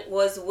ex-president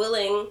was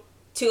willing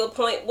to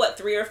appoint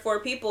 3 or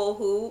 4 people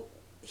who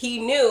he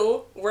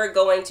knew were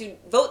going to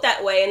vote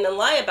that way and then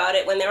lie about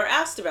it when they were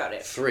asked about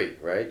it. 3,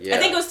 right? Yeah. I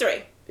think it was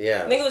 3.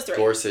 Yeah. I think it was 3.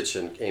 Gorsuch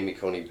and Amy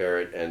Coney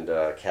Barrett and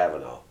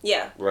Kavanaugh.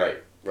 Yeah.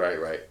 Right.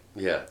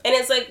 Yeah. And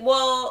it's like,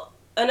 well,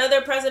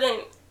 another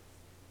president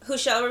who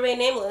shall remain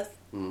nameless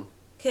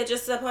could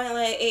just appoint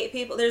like 8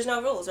 people. There's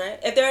no rules, right?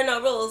 If there are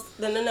no rules,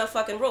 then there are no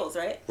fucking rules,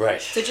 right?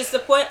 Right. So just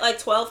appoint like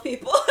 12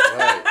 people.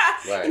 Right.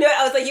 You know,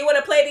 I was like, you want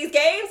to play these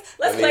games?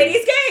 Let's play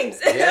these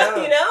games. Yeah.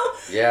 You know?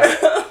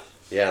 Yeah.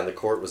 Yeah, and the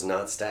court was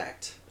not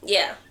stacked.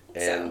 Yeah.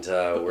 And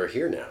we're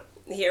here now.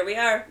 Here we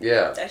are.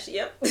 Yeah. Yep.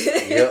 Yep.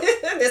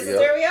 This is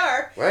where we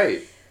are.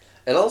 Right.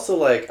 And also,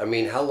 like, I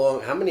mean,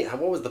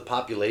 what was the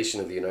population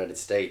of the United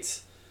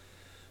States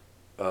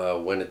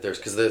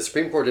because the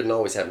Supreme Court didn't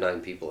always have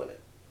 9 people in it.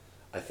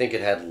 I think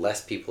it had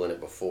less people in it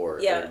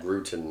before. Yeah. And it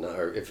grew to 9,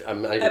 or if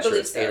I'm not even sure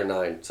it's 8 or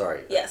 9.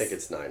 Sorry. Yes. I think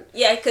it's 9.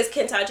 Yeah, because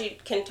Ketanji,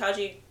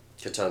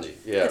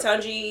 yeah.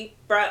 Ketanji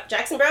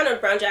Jackson Brown or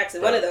Brown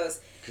Jackson, one of those.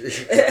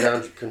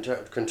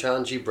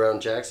 Ketanji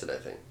Brown Jackson, I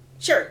think.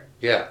 Sure.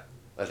 Yeah,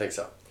 I think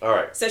so. All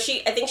right. So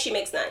I think she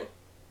makes 9.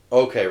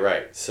 Okay,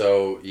 right.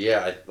 So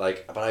yeah,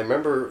 but I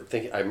remember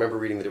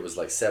reading that it was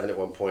like 7 at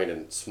one point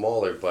and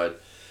smaller,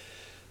 but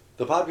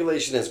the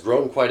population has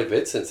grown quite a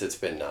bit since it's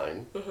been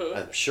 9.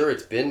 I'm sure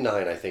it's been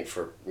 9. I think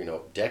for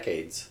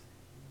decades.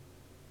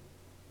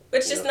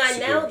 It's just 9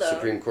 now, though.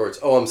 Supreme Courts.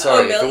 Oh, I'm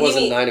sorry. If it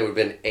wasn't 9, it would have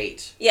been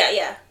 8.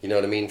 Yeah. You know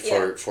what I mean?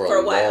 For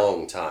a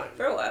long time.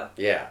 For a while.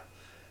 Yeah,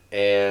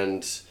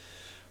 and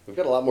we've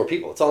got a lot more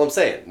people. That's all I'm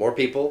saying. More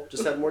people,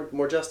 just have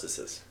more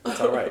justices. It's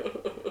all right.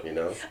 You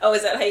know. Oh,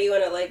 is that how you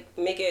want to like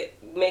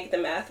make the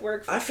math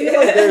work? I feel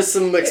like there's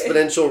some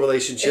exponential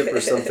relationship or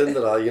something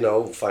that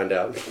I'll find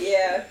out.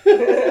 Yeah.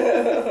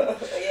 Yeah.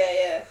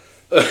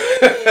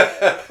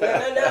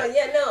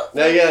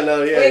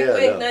 No.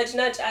 Quick,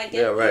 nudge. I get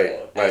Yeah, right.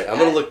 I'm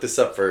gonna look this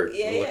up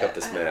look up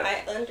this math.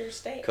 I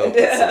understand. Come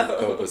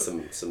up with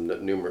some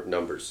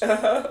numbers.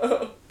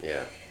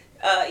 Yeah.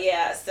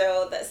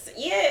 So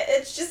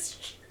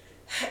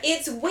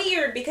it's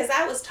weird because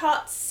I was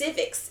taught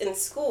civics in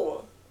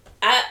school.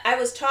 I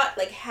was taught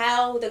like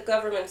how the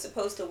government's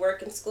supposed to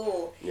work in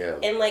school. Yeah.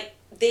 And like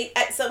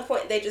at some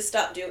point they just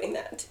stopped doing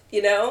that,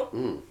 you know?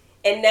 Mm.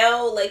 And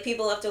now, like,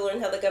 people have to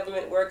learn how the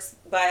government works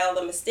by all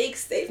the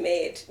mistakes they've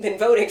made in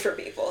voting for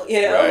people,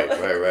 you know?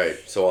 Right.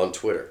 So on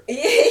Twitter. Or,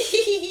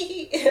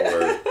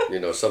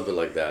 something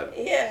like that.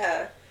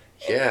 Yeah.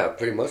 Yeah,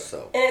 pretty much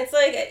so. And it's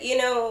like,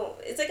 oh,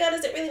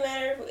 does it really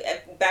matter?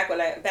 Back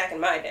in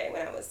my day,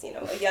 when I was, a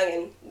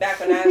youngin', back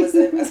when I was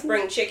a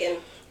spring chicken.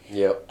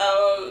 Yep.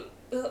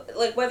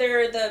 Like,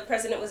 whether the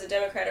president was a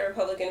Democrat or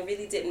Republican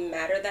really didn't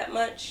matter that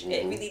much. Mm-hmm.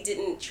 It really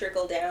didn't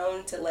trickle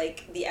down to,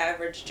 like, the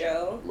average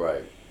Joe.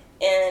 Right.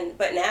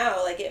 But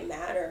now, like, it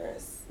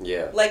matters.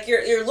 Yeah. Like,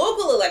 your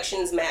local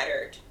elections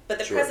mattered, but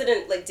the Sure.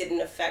 president, like,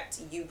 didn't affect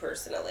you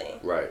personally.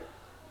 Right.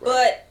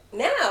 But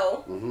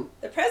now, mm-hmm.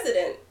 the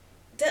president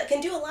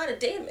can do a lot of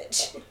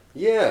damage.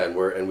 Yeah,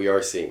 and we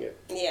are seeing it.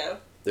 Yeah.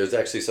 There's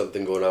actually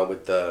something going on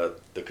with the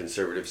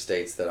conservative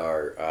states that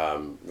are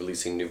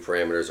releasing new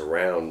parameters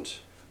around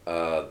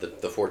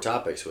the 4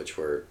 topics, which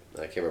were,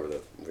 I can't remember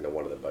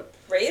one of them, but...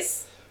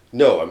 Race?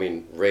 No, I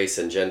mean race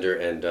and gender,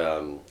 and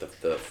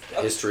the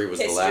history was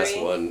the last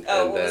one.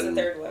 Oh, and what then was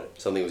the third one?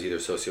 Something was either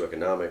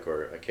socioeconomic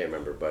or I can't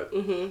remember, but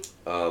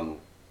Mm-hmm.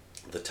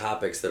 the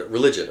topics that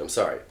religion. I'm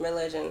sorry.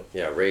 Religion.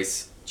 Yeah,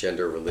 race,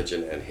 gender,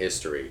 religion, and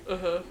history.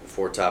 Mm-hmm.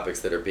 4 topics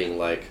that are being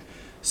like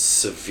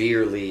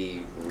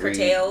severely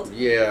curtailed.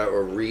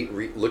 Or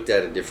looked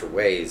at in different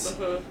ways,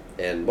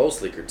 Mm-hmm. and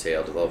mostly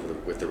curtailed.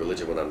 With the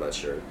religion one, I'm not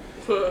sure,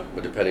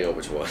 but depending on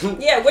which one.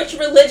 Yeah, which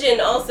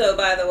religion also,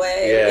 by the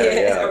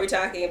way, yeah. are we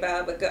talking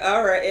about? But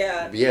all right,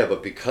 yeah. Yeah,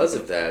 but because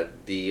of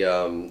that, the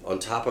on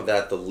top of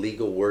that, the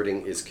legal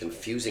wording is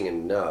confusing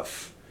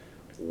enough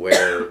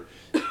where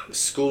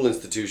school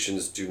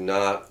institutions do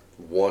not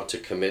want to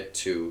commit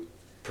to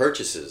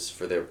purchases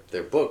for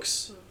their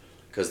books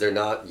because they're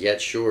not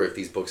yet sure if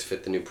these books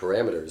fit the new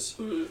parameters.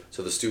 Mm-hmm.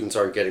 So the students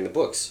aren't getting the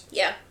books.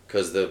 Yeah.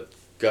 Because the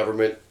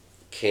government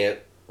can't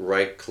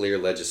write clear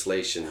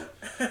legislation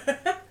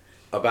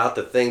about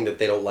the thing that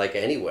they don't like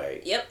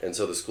anyway. Yep. And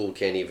so the school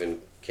can't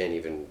even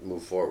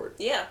move forward.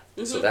 Yeah.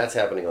 Mm-hmm. So that's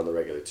happening on the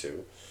regular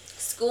too.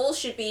 Schools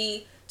should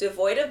be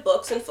devoid of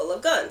books and full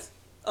of guns.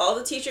 All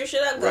the teachers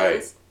should have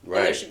guns. Right.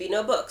 And there should be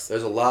no books.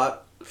 There's a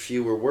lot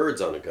fewer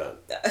words on a gun.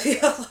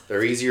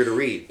 They're easier to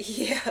read.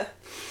 Yeah.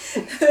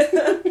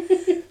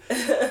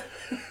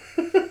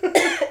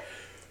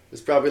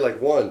 There's probably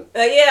like 1.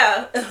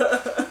 Yeah.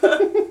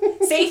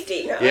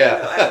 Safety. No,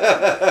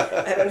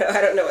 Yeah. I don't know.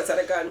 I don't know what's on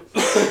a gun.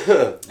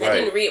 Right. I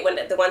didn't read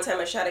the one time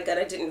I shot a gun.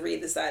 I didn't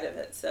read the side of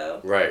it.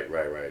 So. Right.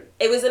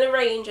 It was in a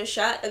range. I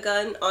shot a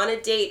gun on a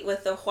date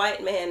with a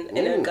white man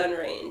in a gun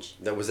range.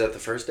 Was that the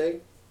first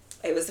date?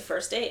 It was the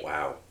first date.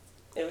 Wow.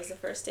 It was the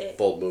first date.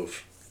 Bold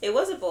move. It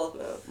was a bold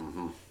move.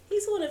 Mm-hmm.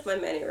 He's one of my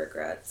many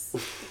regrets.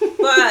 But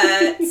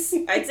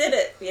I did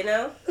it, you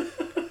know?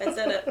 I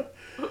did it.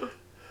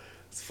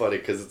 It's funny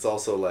because it's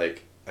also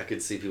like, I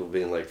could see people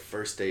being like,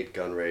 first date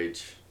gun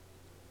rage.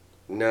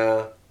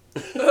 Nah.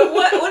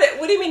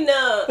 What do you mean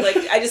no? Like,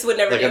 I just would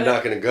never like do I'm it?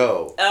 not going to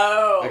go.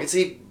 Oh. I could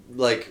see,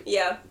 like,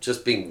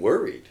 just being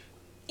worried.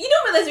 You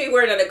don't really have to be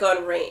worried on a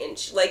gun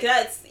range. Like,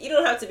 you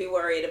don't have to be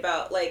worried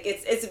about, like,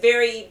 it's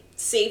very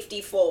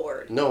safety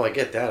forward. No, I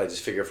get that. I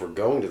just figure if we're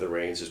going to the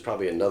range, there's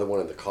probably another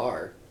one in the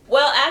car.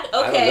 Well,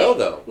 okay. I don't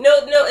know, though. No,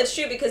 it's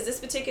true, because this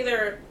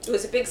particular, it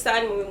was a big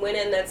sign when we went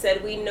in that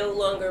said, we no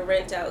longer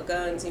rent out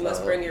guns, you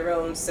must bring your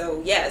own.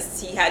 So,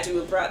 yes, he had to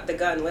have brought the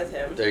gun with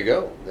him. There you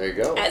go.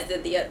 As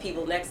did the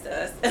people next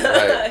to us.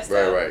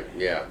 Right, right,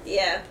 yeah.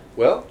 Yeah.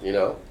 Well,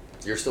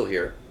 you're still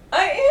here.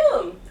 I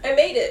am. I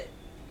made it.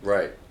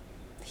 Right.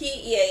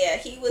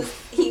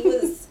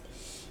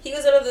 He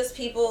was one of those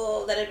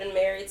people that had been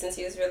married since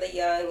he was really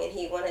young, and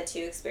he wanted to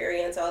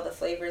experience all the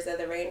flavors of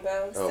the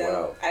rainbow. Oh, so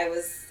wow. I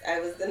was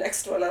the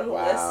next one on the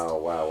list.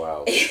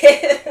 Wow.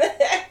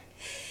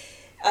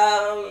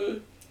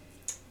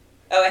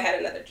 I had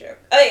another joke.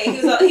 Oh yeah,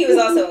 he was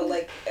also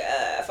like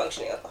a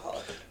functioning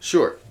alcoholic.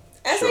 Sure.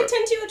 As I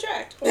tend to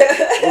attract.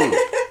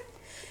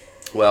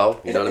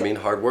 Well, you know what I mean?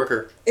 Hard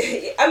worker.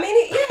 I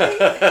mean, he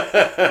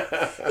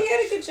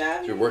had a good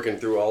job. You're working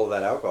through all of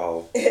that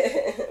alcohol.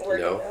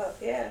 Off,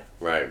 yeah.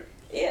 Right.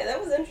 Yeah, that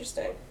was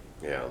interesting.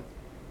 Yeah.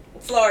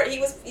 Florida,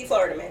 he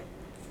Florida man.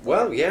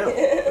 Well, yeah.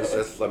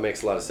 That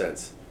makes a lot of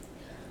sense.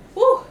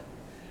 Woo.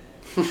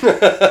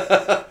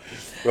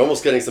 We're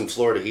almost getting some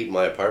Florida heat in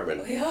my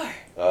apartment. We are.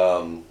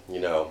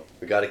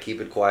 We got to keep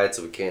it quiet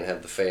so we can't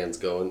have the fans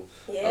going.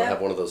 Yeah. I don't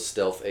have one of those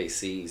stealth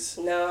ACs.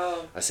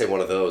 No. I say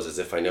one of those as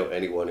if I know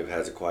anyone who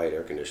has a quiet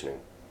air conditioning.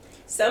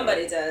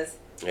 Somebody does.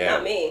 Yeah.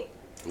 Not me.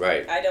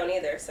 Right. I don't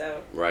either,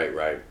 so.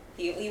 Right.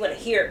 You want to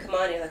hear it come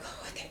on, you're like,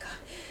 oh, thank God.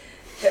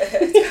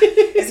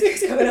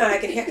 It's coming on, I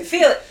can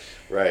feel it.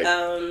 Right.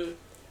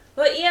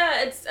 But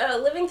yeah, it's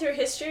living through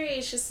history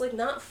is just like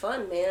not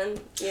fun,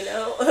 man.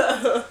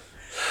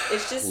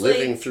 It's just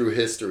living through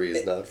history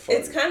is not fun.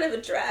 It's kind of a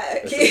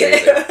drag. It's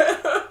amazing.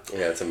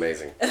 Yeah, it's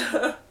amazing.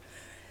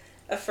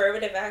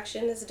 Affirmative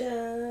action is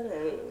done,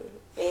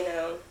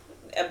 and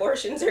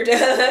abortions are done.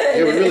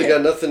 Yeah, we really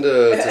got nothing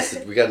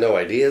we got no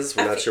ideas.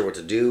 We're not sure what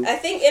to do. I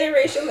think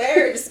interracial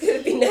marriage is going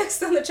to be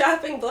next on the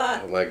chopping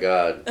block. Oh my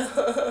God.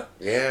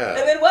 Yeah.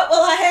 And then what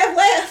will I have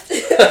left?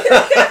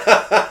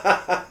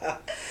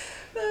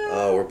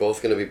 Oh, we're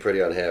both going to be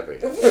pretty unhappy.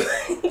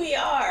 We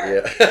are.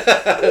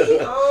 Yeah. We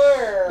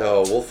are.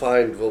 No, we'll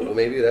find. Well,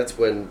 maybe that's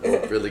when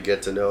we'll really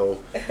get to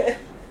know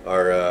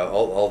our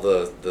all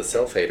the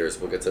self-haters.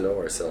 We'll get to know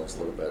ourselves a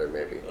little better,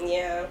 maybe.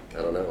 Yeah.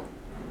 I don't know.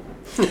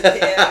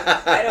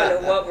 Yeah, I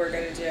don't know what we're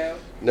gonna do.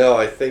 No,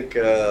 I think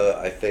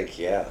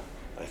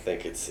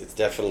it's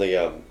definitely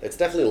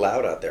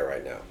loud out there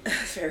right now.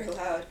 Very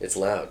loud. It's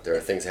loud. There are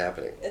things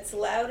happening. It's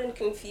loud and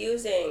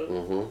confusing.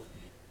 Mm-hmm.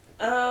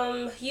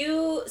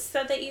 You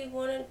said that you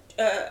wanted.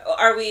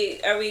 Are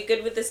we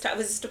good with this topic?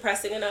 Was this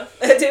depressing enough?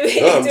 No,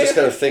 I'm just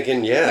kind of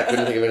thinking. Yeah, I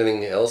couldn't think of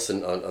anything else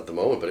at the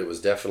moment, but it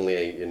was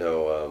definitely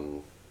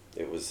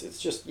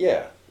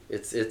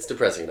It's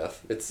depressing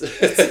enough. It's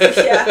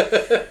yeah.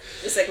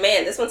 It's like,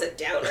 man, this one's a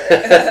downer.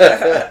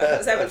 I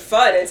was having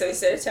fun, and so we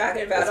started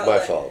talking about It's my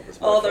fault.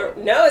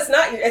 No, it's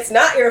not. It's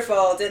not your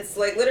fault. It's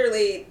like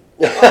literally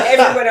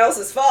everyone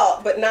else's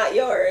fault, but not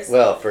yours.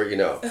 Well, I brought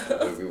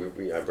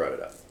it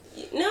up.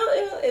 No,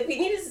 we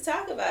needed to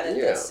talk about it.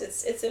 Yeah.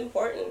 It's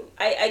important.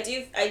 I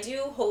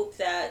do hope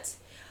that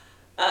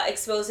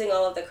exposing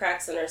all of the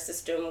cracks in our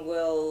system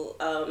will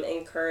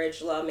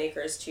encourage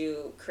lawmakers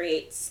to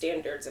create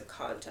standards of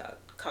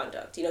conduct,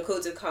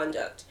 codes of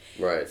conduct.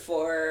 Right.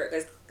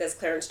 Because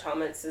Clarence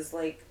Thomas is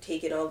like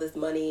taking all this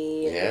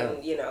money and,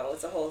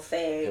 it's a whole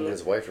thing. Him and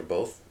his wife are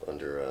both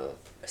under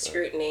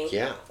scrutiny.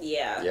 Yeah.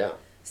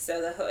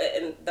 So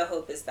the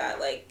hope is that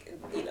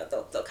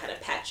they'll kind of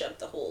patch up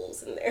the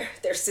holes in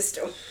their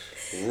system.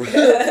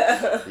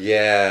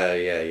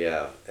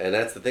 Yeah. And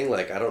that's the thing,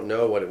 I don't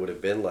know what it would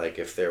have been like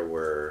if there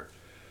were...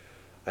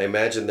 I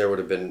imagine there would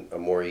have been a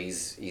more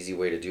easy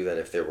way to do that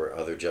if there were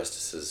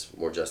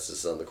more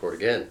justices on the court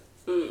again.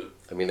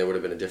 I mean, there would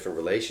have been a different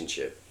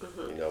relationship,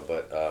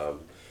 but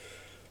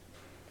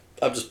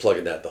I'm just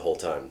plugging that the whole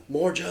time.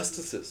 More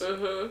justices.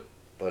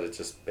 But it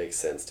just makes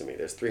sense to me.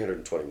 There's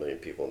 320 million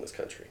people in this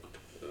country.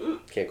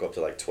 Can't go up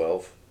to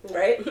 12.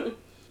 Right.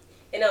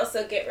 And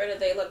also get rid of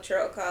the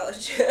electoral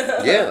college.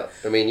 Yeah,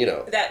 I mean,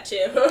 that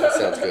too.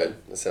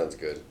 That sounds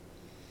good.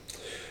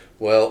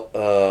 Well,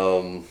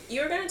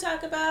 you were going to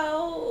talk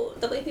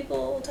about the way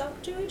people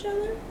talk to each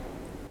other?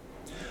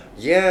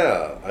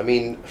 Yeah, I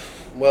mean,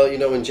 well,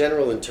 in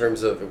general, in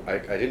terms of, I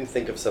didn't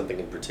think of something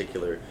in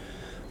particular,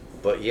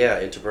 but yeah,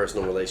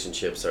 interpersonal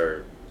relationships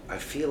I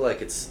feel like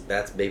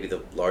that's maybe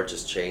the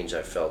largest change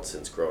I've felt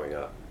since growing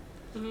up.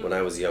 When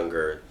I was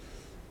younger,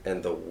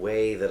 and the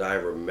way that I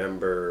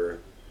remember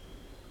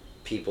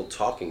people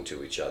talking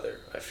to each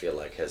other, I feel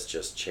like has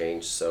just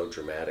changed so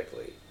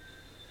dramatically.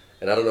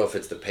 And I don't know if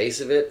it's the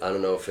pace of it, I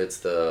don't know if it's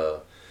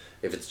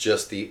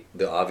just the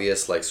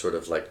obvious,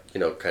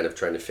 kind of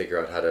trying to figure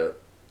out how to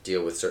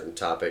deal with certain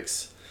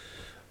topics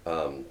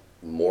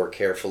more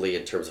carefully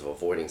in terms of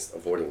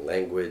avoiding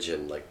language,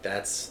 and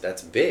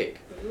that's big.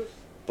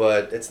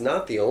 But it's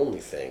not the only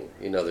thing.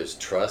 There's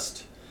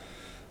trust.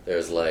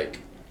 There's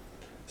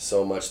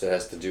so much that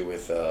has to do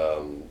with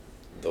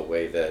the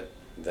way that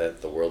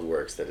the world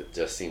works, that it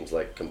just seems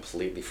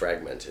completely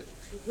fragmented.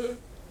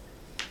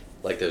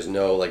 There's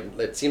no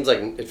it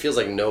feels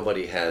like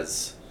nobody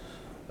has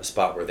a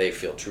spot where they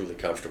feel truly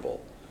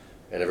comfortable,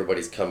 and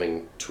everybody's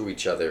coming to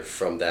each other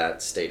from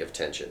that state of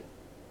tension.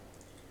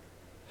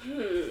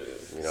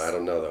 I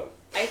don't know though.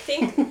 I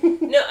think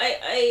no,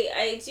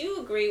 I do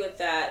agree with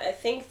that. I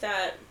think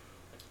that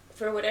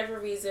for whatever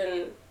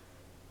reason,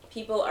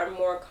 people are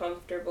more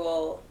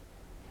comfortable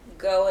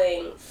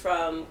going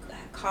from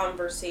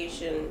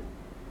conversation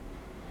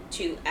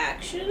to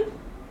action,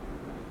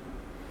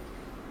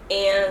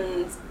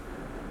 and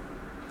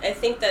I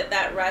think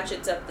that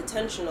ratchets up the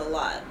tension a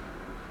lot.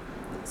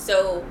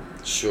 So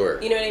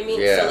sure, you know what I mean?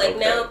 Yeah, so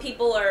now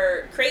people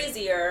are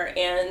crazier,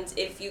 and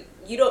if you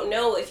don't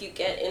know if you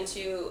get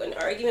into an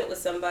argument with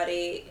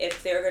somebody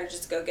if they're gonna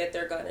just go get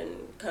their gun and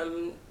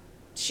come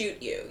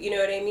shoot you. You know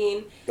what I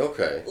mean?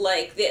 Okay.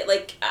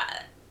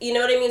 You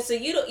know what I mean? So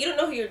you don't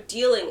know who you're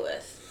dealing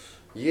with.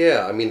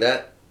 Yeah, I mean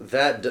that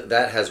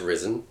has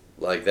risen,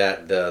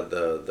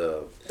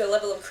 the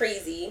level of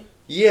crazy.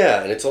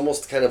 Yeah, and it's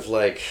almost kind of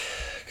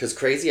because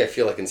crazy, I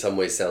feel in some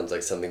ways sounds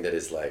like something that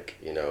is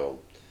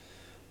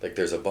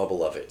there's a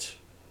bubble of it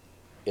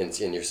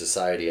in your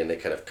society, and they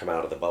kind of come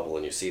out of the bubble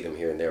and you see them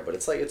here and there, but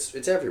it's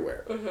it's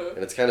everywhere. And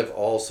it's kind of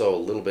also a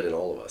little bit in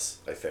all of us,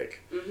 I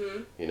think.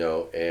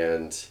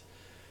 And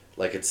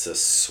it's a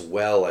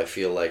swell, I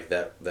feel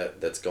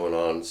that's going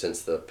on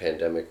since the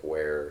pandemic,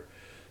 where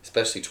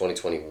especially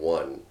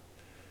 2021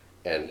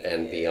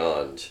 and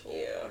beyond.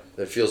 Yeah.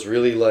 It feels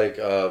really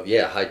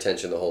high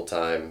tension the whole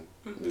time,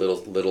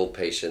 little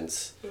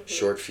patience,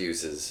 short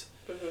fuses.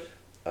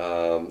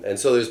 And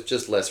so there's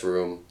just less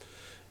room.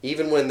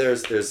 Even when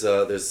there's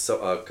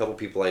a couple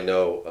people I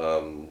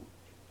know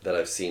that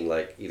I've seen,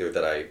 either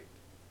that I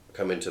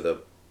come into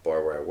the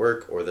bar where I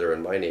work or that are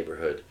in my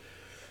neighborhood,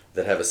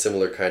 that have a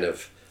similar kind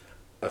of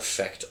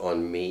effect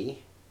on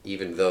me,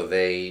 even though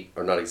they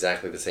are not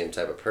exactly the same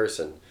type of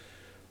person,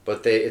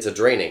 but it's a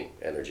draining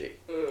energy.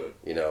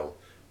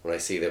 When I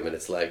see them, and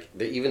it's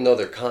even though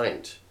they're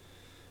kind,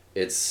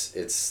 it's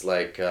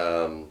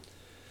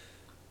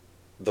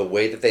the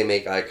way that they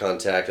make eye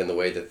contact and the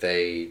way that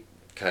they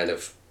kind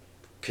of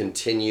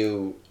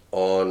continue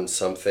on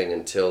something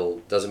until,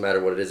 doesn't matter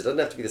what it is, it doesn't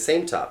have to be the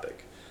same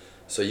topic,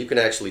 so you can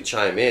actually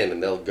chime in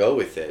and they'll go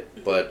with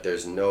it, but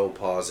there's no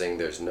pausing,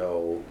 there's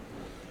no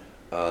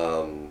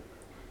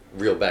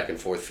real back and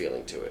forth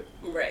feeling to it.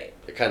 Right.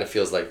 It kind of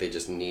feels like they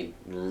just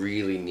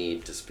really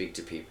need to speak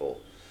to people,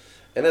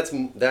 and that's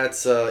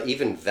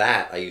even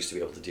that I used to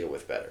be able to deal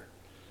with better.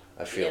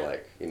 I feel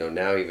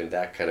now even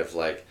that kind of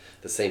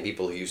the same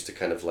people who used to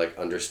kind of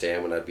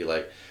understand when I'd be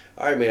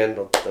all right, man,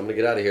 I'm gonna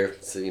get out of here.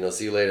 So,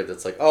 see you later.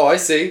 That's oh, I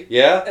see.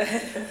 Yeah,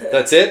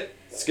 that's it.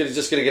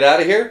 Just gonna get out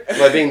of here.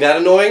 Am I being that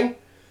annoying?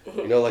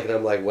 And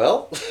I'm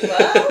well.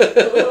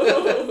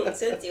 Well,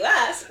 since you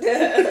asked,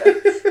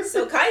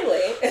 so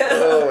kindly.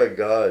 Oh my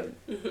God!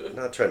 I'm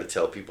not trying to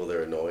tell people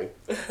they're annoying.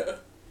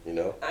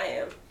 I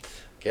am.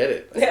 Get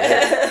it. I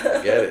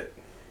get it.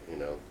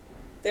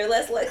 They're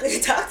less likely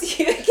to talk to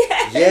you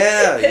again.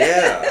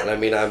 Yeah. And I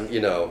mean,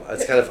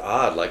 it's kind of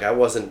odd.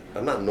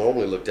 I'm not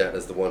normally looked at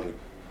as the one who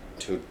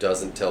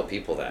doesn't tell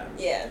people that.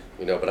 Yeah.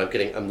 You know, but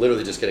I'm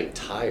literally just getting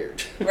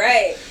tired.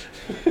 Right.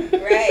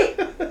 Right.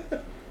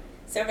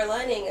 Silver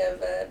lining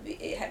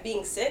of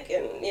being sick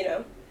and, you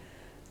know,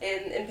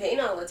 in pain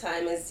all the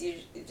time is you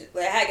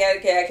like, I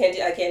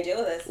can't deal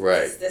with this.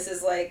 Right. This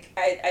is like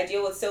I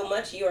deal with so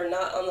much. You are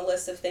not on the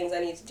list of things I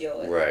need to deal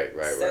with. Right.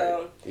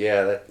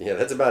 Yeah,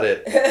 that's about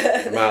it.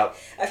 I'm out.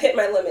 I've hit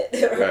my limit.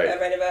 Right.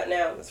 Right about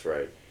now. That's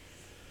right.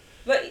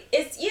 But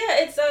it's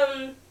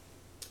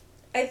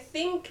I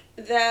think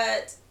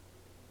that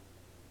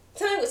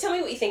tell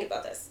me what you think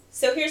about this.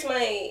 So here's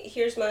my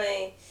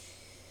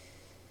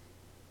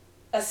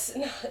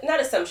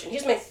not assumption.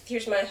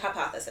 Here's my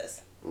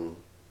hypothesis. Mm.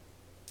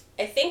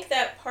 I think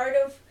that part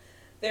of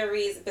the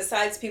reason,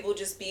 besides people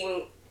just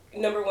being,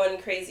 number one,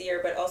 crazier,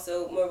 but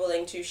also more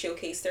willing to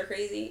showcase their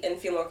crazy and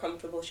feel more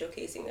comfortable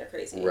showcasing their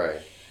crazy.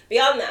 Right.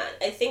 Beyond that,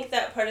 I think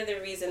that part of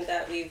the reason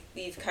that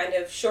we've kind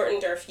of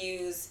shortened our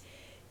fuse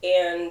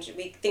and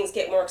things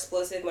get more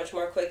explosive much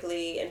more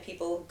quickly and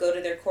people go to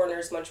their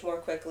corners much more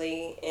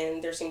quickly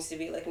and there seems to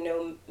be like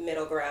no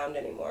middle ground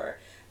anymore.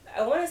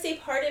 I want to say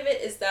part of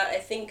it is that I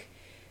think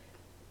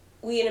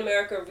we in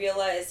America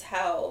realize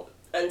how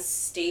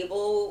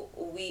unstable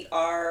we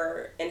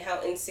are and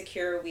how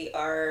insecure we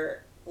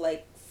are,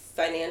 like,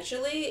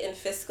 financially and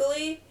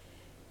fiscally.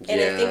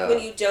 And I think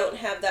when you don't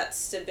have that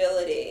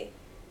stability,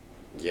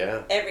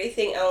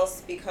 everything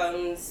else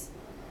becomes,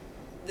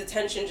 the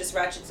tension just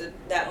ratchets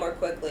that more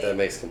quickly. That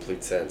makes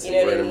complete sense. You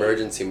know We're in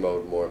emergency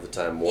mode more of the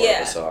time, more of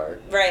us are.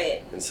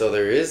 Right. And so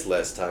there is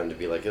less time to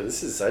be like, I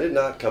did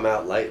not come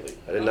out lightly.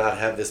 I did not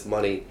have this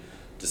money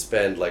to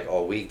spend like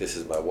all week. This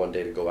is my one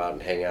day to go out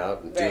and hang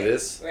out and do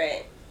this.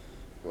 Right.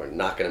 We're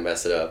not going to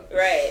mess it up.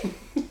 Right.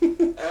 I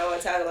don't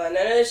want to talk about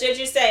none of the shit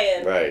you're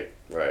saying.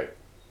 Right.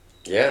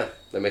 Yeah,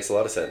 that makes a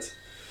lot of sense.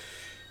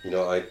 You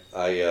know,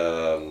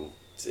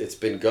 it's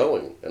been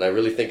going, and I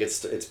really think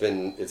it's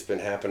been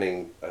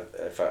happening. I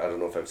don't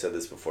know if I've said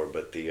this before,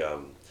 but the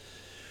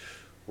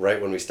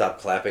right when we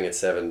stopped clapping at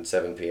 7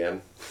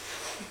 p.m.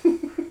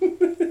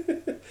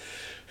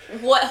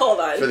 What? Hold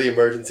on. For the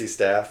emergency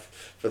staff.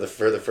 For the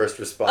first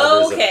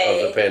responders of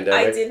the pandemic.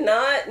 I did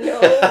not know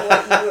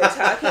what you were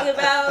talking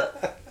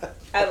about.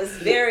 I was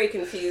very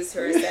confused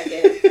for a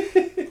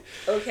second.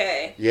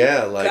 Okay.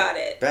 Yeah, like got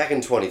it. Back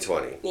in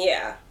 2020.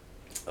 Yeah.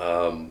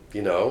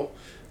 You know,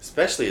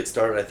 especially it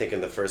started I think in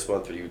the first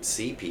month where you would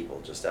see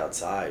people just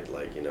outside,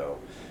 like, you know,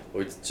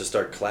 we'd just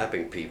start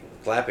clapping.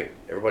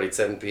 Everybody at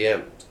 7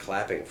 p.m.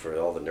 clapping for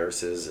all the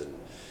nurses and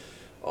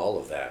all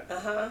of that.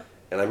 Uh-huh.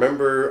 And I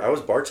remember I was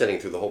bartending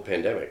through the whole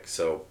pandemic.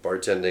 So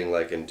bartending,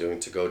 like, and doing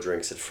to-go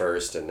drinks at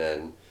first, and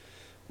then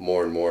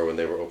more and more when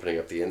they were opening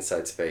up the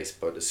inside space.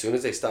 But as soon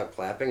as they stopped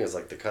clapping, it's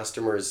like the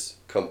customers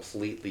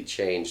completely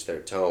changed their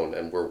tone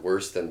and were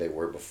worse than they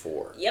were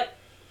before. Yep.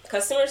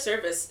 Customer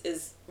service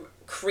is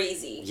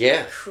crazy.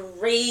 Yeah.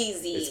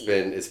 Crazy.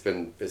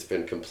 It's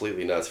been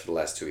completely nuts for the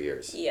last 2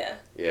 years. Yeah.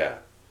 Yeah.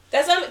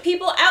 That's why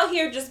people out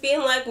here just being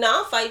like, "Nah,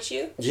 I'll fight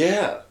you.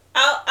 Yeah.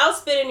 I'll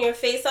spit in your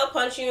face. I'll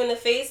punch you in the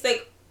face.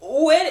 Like,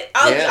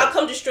 I'll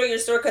come destroy your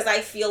store because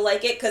I feel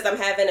like it because I'm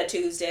having a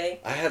Tuesday."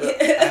 I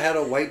had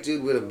a white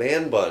dude with a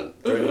man bun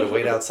trying to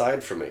wait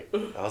outside for me.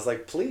 I was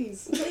like,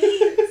 please.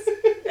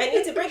 I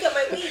need to break up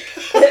my week.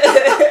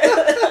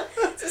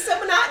 It's so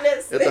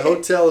monotonous. At the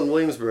hotel in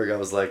Williamsburg, I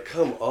was like,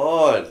 come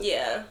on.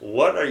 Yeah.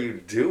 What are you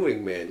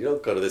doing, man? You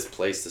don't go to this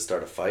place to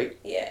start a fight.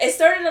 Yeah. It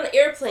started on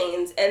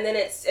airplanes and then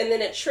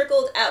it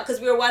trickled out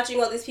because we were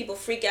watching all these people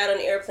freak out on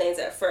airplanes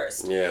at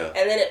first. Yeah.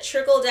 And then it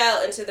trickled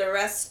out into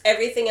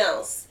everything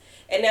else.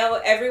 And now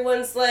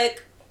everyone's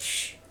like,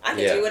 I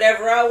can do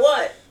whatever I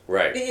want.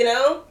 Right. You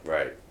know?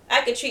 Right.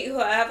 I can treat you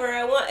however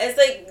I want. It's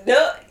like,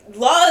 no,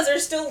 laws are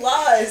still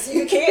laws.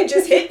 You can't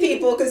just hit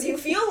people because you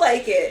feel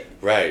like it.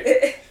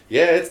 Right.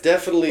 Yeah, it's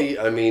definitely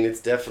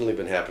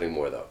been happening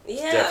more, though.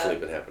 Yeah. It's definitely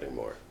been happening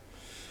more.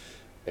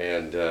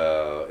 And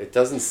it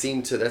doesn't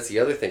seem to, that's the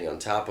other thing, on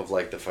top of,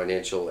 like, the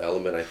financial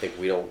element, I think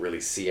we don't really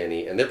see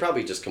any, and they're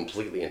probably just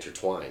completely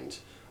intertwined,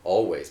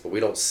 always, but we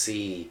don't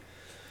see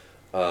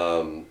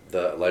the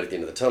light at the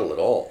end of the tunnel at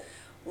all.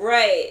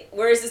 Right.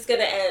 Where is this going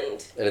to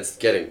end? And it's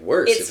getting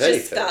worse, if anything.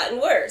 It's just gotten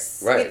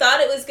worse. Right. We thought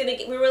it was going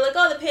to we were like,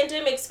 oh, the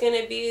pandemic's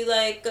going to be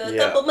like a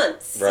couple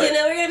months. Right. You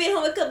know, we're going to be at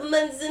home a couple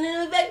months and then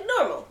it'll be back to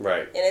normal.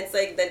 Right. And it's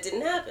like, that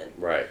didn't happen.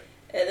 Right.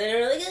 And then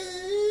we're like,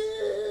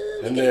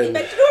 we can't get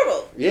back to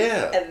normal.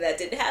 Yeah. And that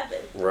didn't happen.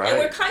 Right. And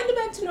we're kind of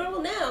back to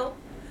normal now,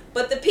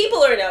 but the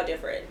people are now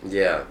different.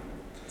 Yeah.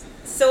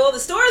 So all the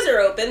stores are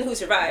open who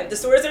survived. The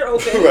stores are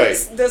open. Right.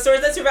 The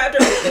stores that survived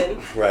are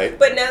open. Right.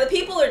 But now the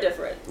people are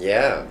different.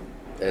 Yeah.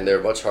 And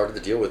they're much harder to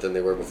deal with than they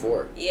were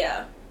before.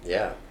 Yeah.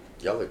 Yeah.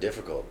 Y'all are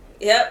difficult.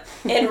 Yep.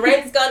 And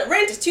rent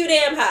is too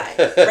damn high.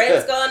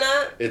 Rent's gone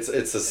up. It's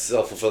a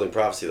self-fulfilling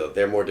prophecy, though.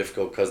 They're more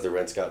difficult because the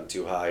rent's gotten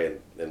too high,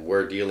 and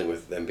we're dealing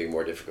with them being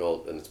more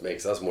difficult, and it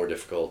makes us more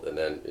difficult, and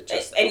then it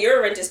just... And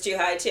your rent is too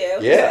high, too.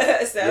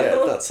 Yeah. So, yeah,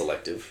 it's not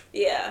selective.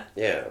 Yeah.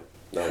 Yeah.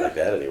 Not like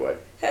that, anyway.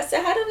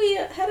 So how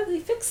do we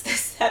fix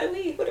this? What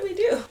do we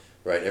do?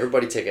 Right.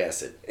 Everybody take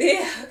acid.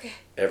 Yeah. Okay.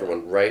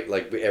 Everyone. Right.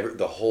 Like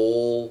the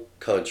whole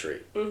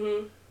country.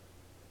 Mm-hmm.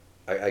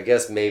 I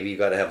guess maybe you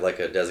got to have like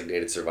a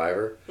designated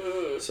survivor.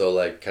 Mm-hmm. So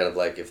like kind of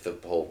like if the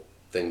whole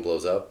thing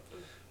blows up,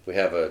 we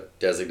have a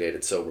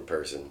designated sober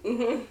person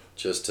Mm-hmm.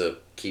 just to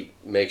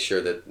make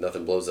sure that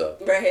nothing blows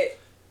up. Right.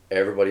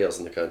 Everybody else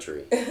in the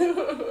country.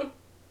 Oh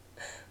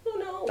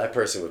no. That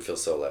person would feel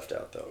so left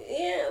out though.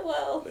 Yeah.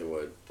 Well. They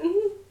would.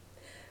 Mm-hmm.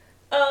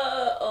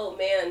 Oh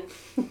man.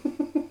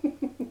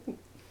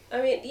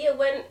 I mean, yeah.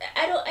 When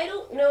I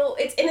don't know.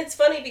 It's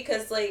funny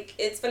because like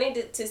it's funny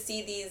to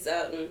see these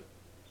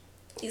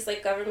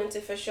like government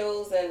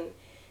officials, and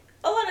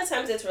a lot of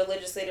times it's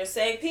religious leaders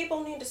saying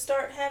people need to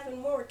start having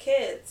more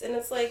kids, and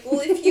it's like,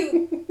 well, if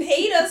you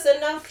paid us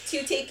enough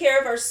to take care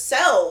of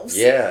ourselves,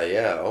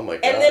 yeah, oh my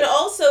god, and then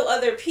also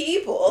other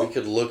people, we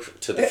could look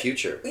to the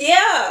future.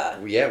 Yeah,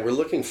 we're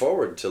looking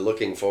forward to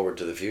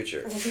the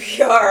future.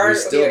 We are. We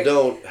still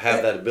don't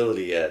have that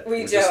ability yet.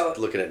 We're just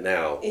looking at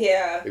now.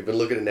 Yeah, we've been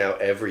looking at now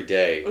every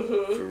day,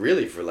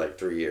 for like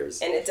 3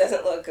 years, and it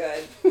doesn't look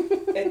good.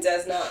 It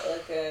does not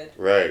look good.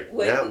 Right.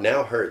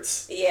 Now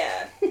hurts.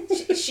 Yeah.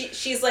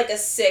 She's like a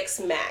 6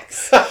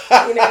 max. You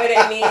know what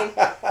I mean?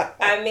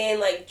 I mean,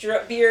 like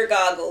beer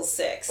goggles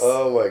 6.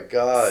 Oh my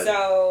god.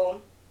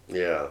 So.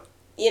 Yeah.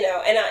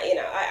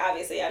 I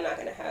obviously I'm not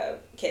gonna have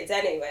kids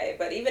anyway.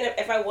 But even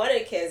if I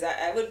wanted kids,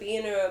 I would be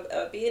in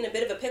a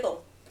bit of a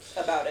pickle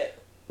about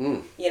it.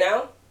 Mm. You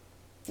know.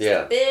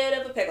 Yeah. A bit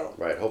of a pickle.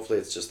 Right. Hopefully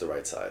it's just the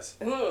right size.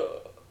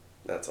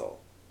 That's all.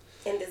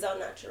 And it's all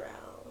natural.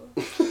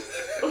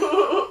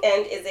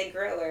 And is a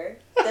grower.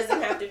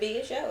 Doesn't have to be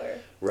a shower.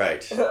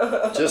 Right.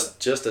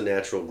 Just a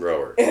natural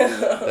grower.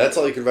 That's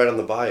all you can write on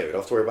the bio. You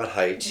don't have to worry about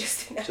height.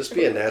 Just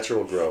be a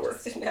natural grower.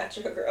 Just a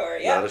natural grower,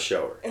 yeah. Not a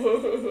shower.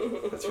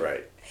 That's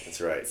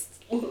right.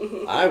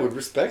 I would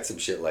respect some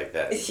shit like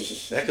that.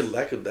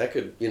 That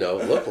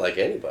could look like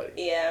anybody.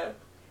 Yeah.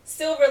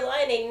 Silver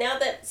lining, now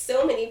that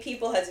so many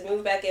people had to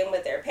move back in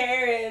with their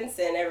parents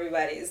and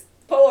everybody's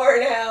poor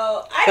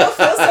now, I don't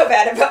feel so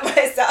bad about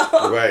myself.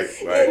 Right.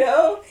 You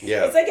know?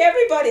 Yeah. It's like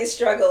everybody's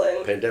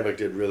struggling. Pandemic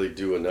did really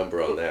do a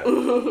number on that.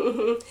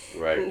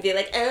 Right. And be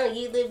like, oh,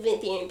 you live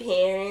with your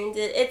parents.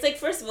 It's like,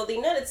 first of all, the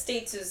United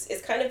States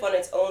is kind of on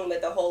its own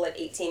with the whole, like,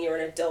 18, you're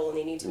an adult and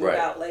you need to move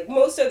out. Like,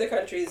 most other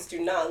countries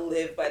do not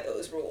live by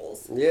those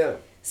rules. Yeah.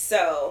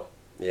 So.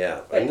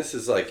 Yeah. And this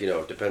is like,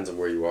 it depends on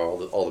where you are.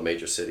 All the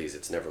major cities,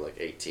 it's never like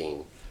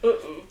 18.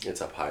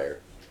 It's up higher.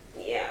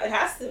 Yeah, it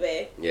has to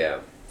be. Yeah.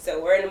 So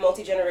we're in a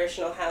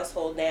multi-generational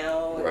household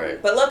now.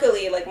 Right. But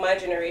luckily, like, my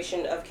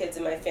generation of kids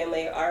in my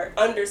family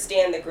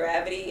understand the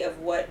gravity of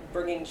what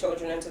bringing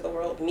children into the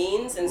world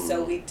means. And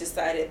so we've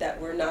decided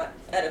that we're not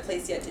at a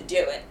place yet to do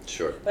it.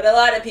 Sure. But a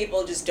lot of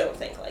people just don't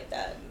think like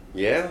that.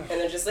 Yeah. And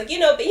they're just like, you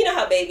know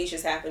how babies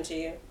just happen to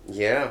you.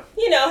 Yeah.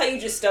 You know how you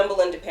just stumble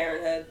into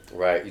parenthood.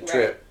 Right. You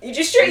trip. You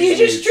just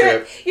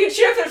trip. You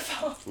trip and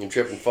fall. You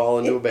trip and fall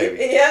into a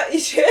baby. Yeah. You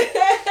trip.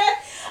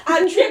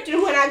 I tripped,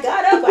 and when I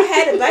got up, I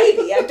had a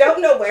baby. I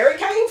don't know where it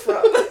came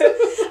from.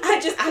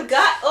 I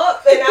got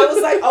up, and I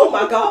was like, oh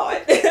my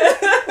God.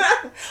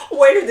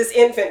 Where did this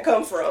infant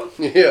come from?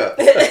 Yeah.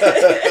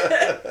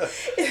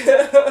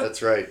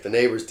 That's right. The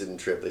neighbors didn't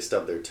trip. They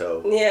stubbed their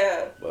toe.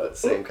 Yeah. But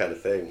same kind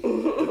of thing.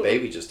 The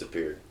baby just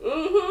appeared.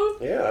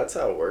 Mm-hmm. Yeah, that's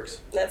how it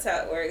works. That's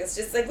how it works. It's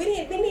just like, we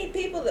need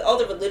people, all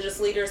the religious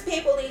leaders,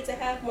 people need to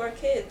have more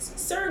kids.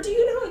 Sir, do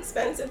you know how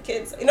expensive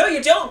kids? No,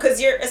 you don't,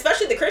 because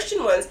especially the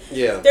Christian ones.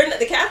 Yeah. They're not,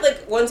 the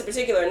Catholic ones in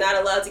particular are not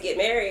allowed to get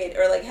married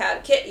or like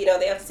have kid.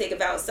 They have to take a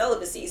vow of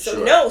celibacy. So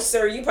sure. No,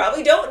 sir, you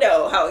probably don't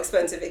know how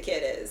expensive a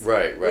kid is.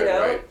 Right.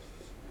 Right.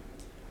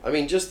 I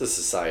mean, just the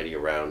society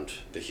around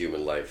the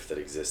human life that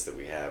exists that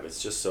we have,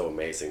 it's just so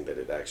amazing that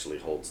it actually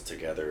holds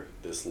together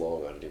this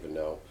long. I don't even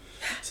know.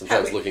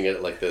 Sometimes looking at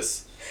it like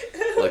this,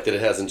 like that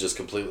it hasn't just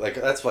completely, like,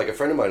 that's like a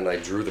friend of mine and I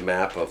drew the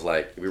map of,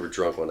 like, we were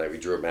drunk one night, we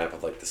drew a map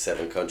of like the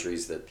 7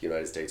 countries that the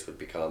United States would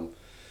become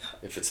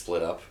if it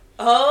split up.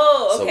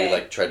 Oh, okay. So we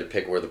like tried to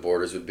pick where the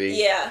borders would be.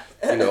 Yeah.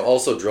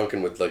 Also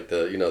drunken with like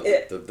the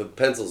the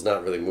pencil's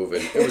not really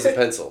moving. It was a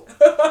pencil.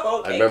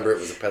 Okay. I remember it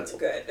was a pencil.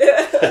 Good.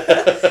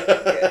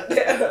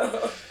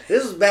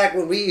 This was back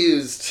when we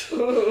used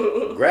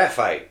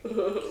graphite.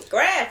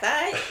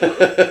 Graphite.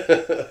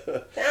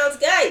 Sounds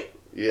great.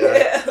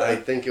 Yeah, I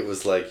think it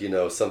was like,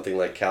 something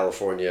like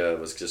California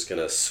was just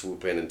going to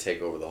swoop in and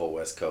take over the whole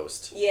West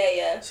Coast.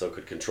 Yeah. So it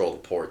could control the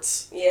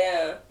ports.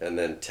 Yeah. And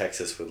then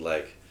Texas would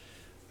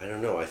I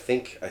don't know, I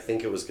think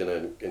it was going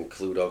to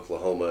include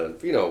Oklahoma and,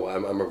 I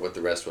remember what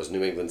the rest was.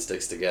 New England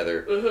sticks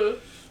together. Mm-hmm.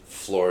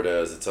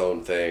 Florida is its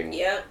own thing.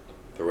 Yep.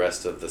 The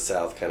rest of the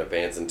South kind of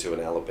bands into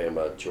an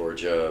Alabama,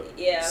 Georgia,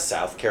 yeah.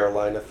 South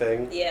Carolina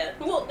thing. Yeah.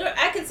 Well,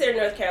 I consider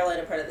North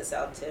Carolina part of the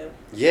South, too.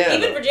 Yeah.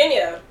 Even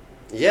Virginia.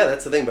 Yeah,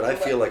 that's the thing, but I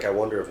feel like I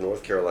wonder if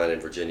North Carolina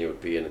and Virginia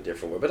would be in a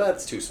different way, but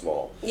that's too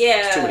small.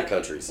 Yeah. It's too many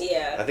countries.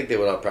 Yeah. I think they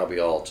would probably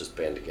all just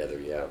band together,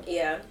 yeah.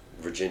 Yeah.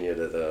 Virginia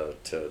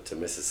to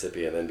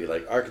Mississippi, and then be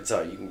like,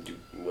 Arkansas, you can do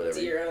whatever.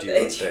 Do your own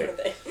thing.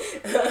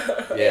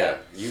 Yeah,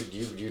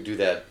 you do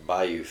that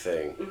bayou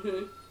thing.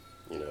 Mm-hmm.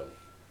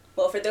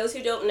 Well, for those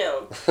who don't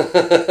know,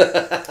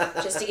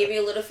 just to give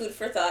you a little food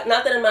for thought,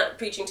 not that I'm not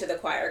preaching to the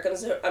choir,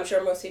 because I'm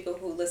sure most people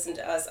who listen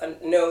to us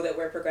know that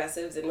we're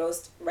progressives, and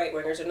most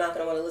right-wingers are not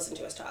going to want to listen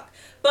to us talk.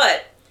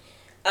 But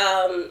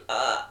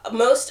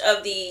most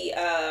of the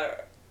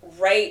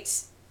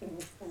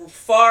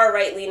far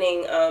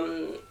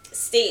right-leaning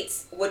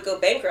states would go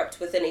bankrupt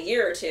within a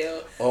year or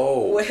two.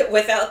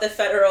 Without the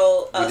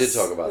federal. We did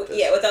talk about this.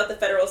 Yeah, without the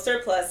federal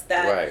surplus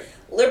that right.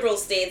 liberal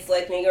states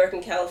like New York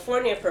and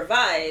California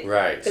provide.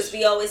 Right. Because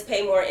we always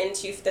pay more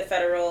into the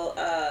federal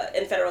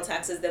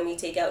taxes than we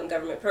take out in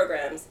government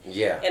programs.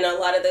 Yeah. And a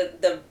lot of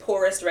the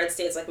poorest red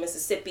states like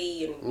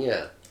Mississippi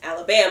and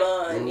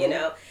Alabama and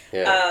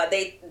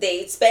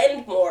they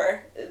spend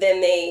more than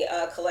they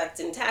collect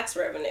in tax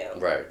revenue.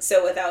 Right.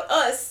 So without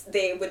us,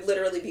 they would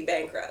literally be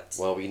bankrupt.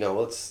 Well,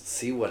 let's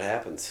see what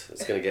happens.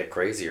 It's going to get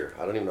crazier.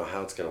 I don't even know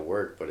how it's going to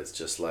work, but it's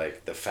just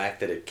like the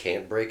fact that it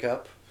can't break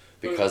up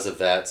because of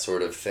that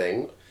sort of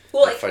thing.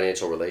 Well,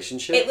 financial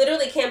relationship. It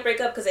literally can't break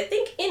up because I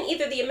think in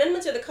either the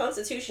amendments or the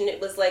Constitution, it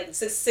was like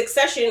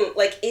succession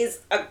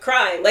is a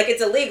crime, like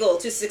it's illegal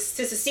to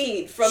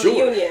secede from the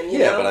Union. You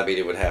know? But I mean,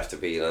 it would have to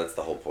be. That's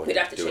the whole point. We'd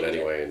have to do it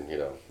anyway, and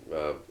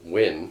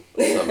win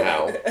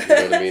somehow. You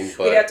know what I mean?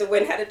 But we'd have to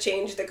win how to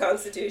change the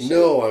Constitution.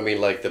 No, I mean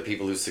like the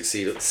people who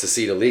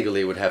secede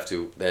illegally would have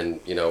to then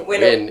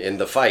win in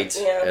the fight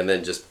and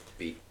then just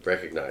be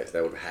recognized.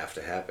 That would have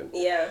to happen.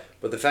 Yeah.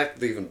 But the fact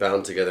that they're even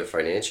bound together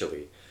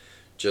financially,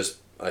 just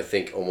I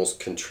think almost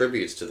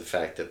contributes to the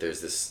fact that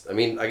there's this. I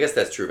mean, I guess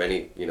that's true of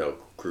any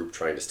group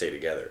trying to stay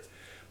together,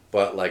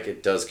 but like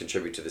it does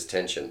contribute to this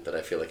tension that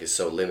I feel like is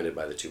so limited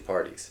by the two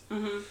parties,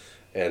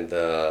 and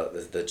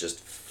the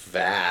just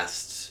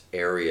vast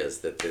areas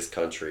that this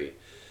country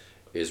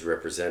is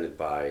represented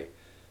by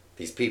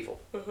these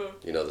people.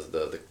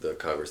 The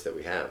Congress that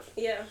we have.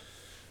 Yeah.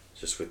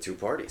 Just with two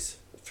parties.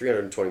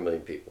 320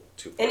 million people,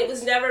 two parties. And it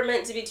was never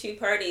meant to be two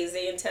parties.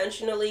 They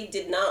intentionally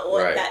did not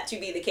want that to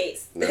be the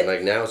case. And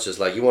like now it's just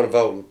like, you want to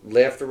vote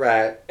left or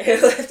right?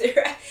 Left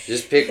or right.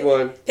 Just pick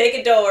one. Pick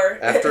a door.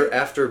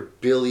 After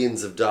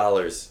billions of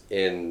dollars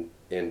in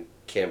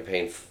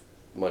campaign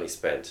money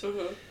spent,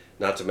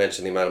 not to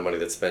mention the amount of money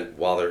that's spent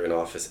while they're in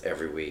office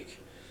every week,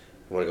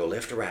 you want to go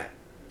left or right?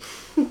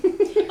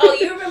 Oh,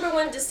 you remember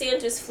when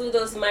DeSantis flew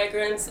those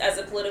migrants as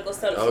a political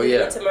stunt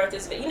into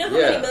Martha's Vineyard? You know how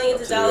many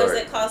millions of dollars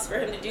it cost for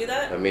him to do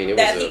that? I mean,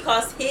 he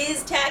cost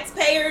his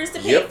taxpayers to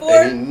pay for?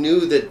 And he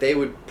knew that they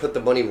would put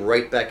the money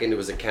right back into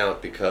his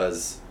account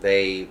because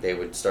they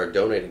would start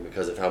donating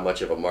because of how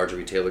much of a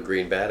Marjorie Taylor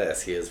Greene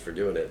badass he is for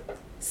doing it.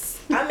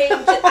 I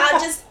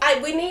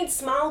mean, we need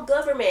small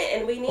government,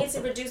 and we need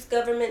to reduce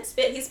government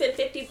spend. He spent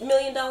 $50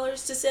 million to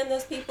send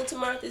those people to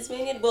Martha's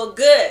Vineyard. Well,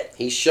 good.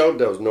 He showed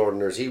those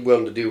Northerners he's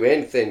willing to do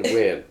anything to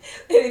win.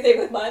 Anything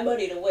with my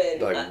money to win.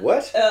 Like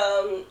what?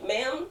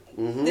 Ma'am,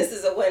 this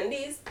is a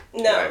Wendy's?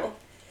 No. Right.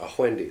 A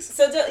Wendy's.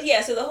 So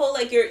the whole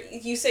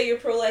you say you're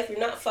pro-life, you're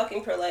not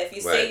fucking pro-life.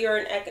 You say you're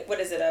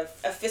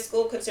a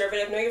fiscal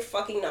conservative. No, you're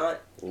fucking not.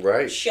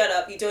 Right. Shut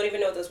up. You don't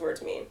even know what those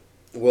words mean.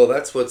 Well,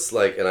 that's what's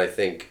like, and I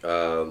think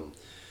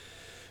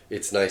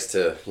it's nice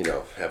to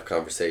have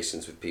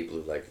conversations with people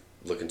who like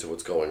look into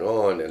what's going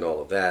on and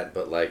all of that.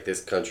 But like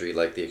this country,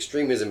 like the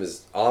extremism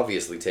is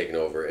obviously taken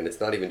over, and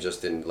it's not even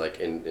just in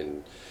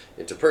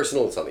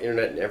interpersonal. It's on the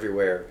internet and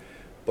everywhere.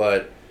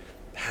 But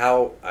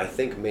how I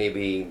think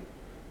maybe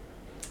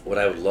what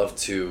I would love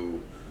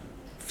to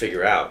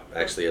figure out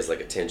actually as like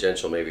a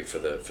tangential maybe for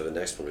the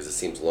next one, because it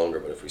seems longer,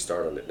 but if we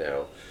start on it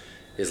now,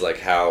 is like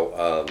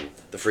how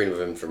the freedom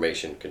of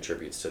information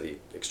contributes to the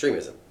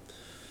extremism.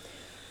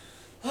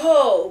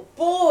 Oh,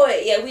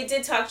 boy. Yeah, we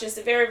did talk just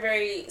a very,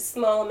 very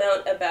small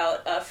amount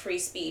about free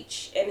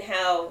speech and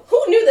how...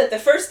 Who knew that the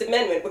First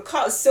Amendment would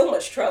cause so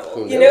much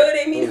trouble? You know what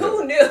I mean?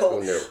 Who knew?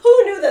 Who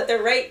knew that the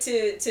right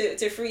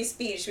to free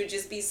speech would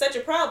just be such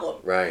a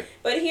problem? Right.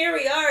 But here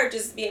we are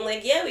just being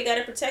like, yeah, we got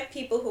to protect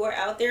people who are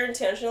out there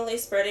intentionally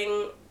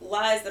spreading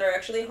lies that are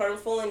actually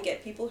harmful and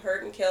get people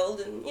hurt and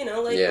killed and,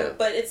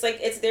 but it's like,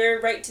 it's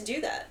their right to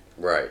do that.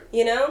 Right.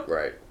 You know?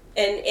 Right.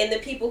 And the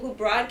people who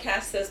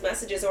broadcast those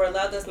messages or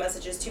allow those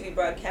messages to be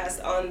broadcast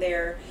on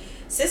their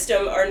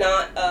system are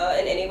not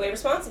in any way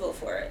responsible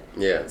for it.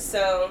 Yeah.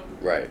 So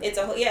right. It's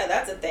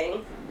that's a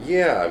thing.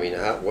 Yeah, I mean,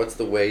 what's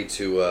the way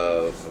to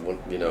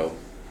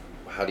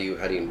how do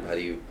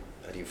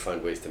you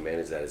find ways to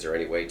manage that? Is there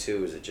any way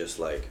to? Is it just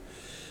like,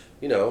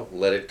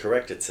 let it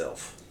correct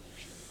itself?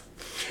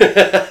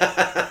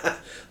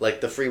 Like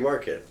the free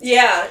market.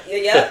 Yeah.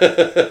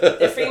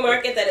 The free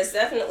market that is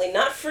definitely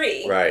not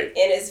free. Right.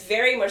 And is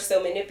very much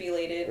so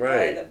manipulated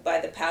by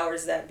the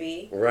powers that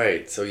be.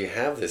 Right. So you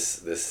have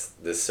this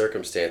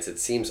circumstance. It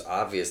seems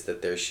obvious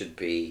that there should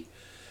be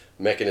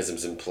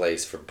mechanisms in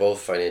place for both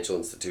financial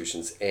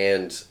institutions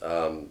and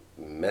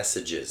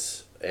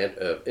messages and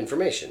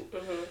information,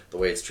 the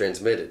way it's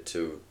transmitted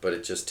to, but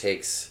it just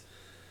takes...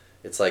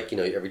 It's like,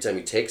 every time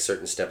you take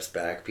certain steps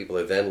back, people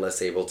are then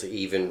less able to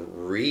even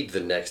read the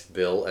next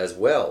bill as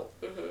well.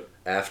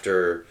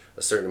 After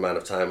a certain amount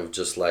of time of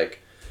just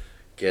like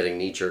getting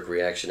knee-jerk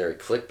reactionary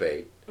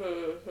clickbait,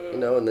 Mm-hmm. you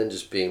know, and then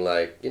just being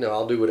like, you know,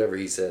 I'll do whatever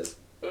he says.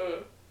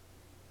 Mm.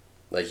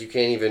 Like, you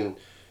can't even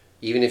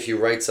if you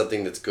write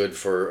something that's good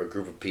for a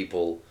group of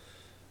people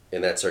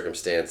in that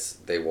circumstance,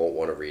 they won't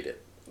want to read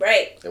it.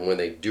 Right. And when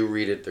they do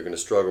read it, they're going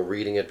to struggle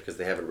reading it because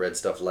they haven't read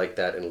stuff like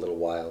that in a little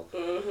while.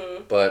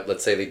 Mm-hmm. But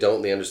let's say they don't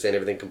and they understand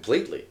everything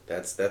completely.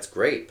 That's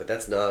great, but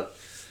that's not,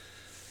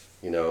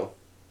 you know,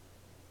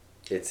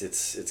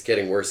 it's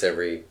getting worse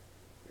every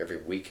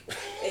week.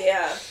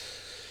 Yeah.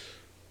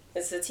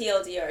 It's the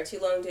TLDR. Too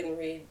long didn't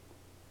read.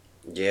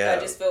 Yeah.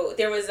 I just feel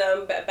there was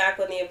back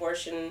when the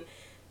abortion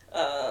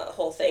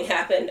whole thing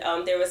happened.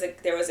 There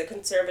was a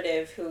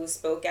conservative who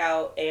spoke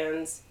out,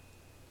 and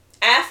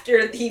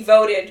after he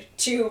voted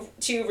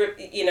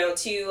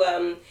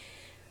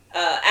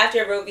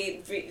after Roe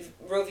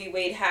v.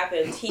 Wade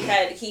happened, he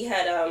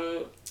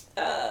had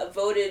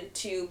voted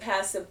to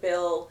pass a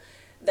bill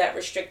that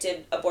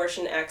restricted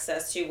abortion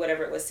access to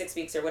whatever it was, 6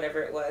 weeks or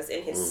whatever it was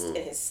in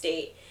his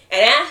state.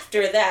 And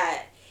after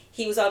that,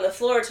 he was on the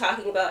floor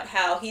talking about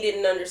how he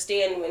didn't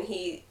understand when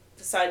he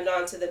signed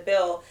on to the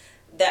bill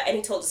that, and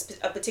he told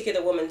a particular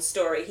woman's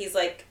story. He's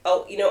like,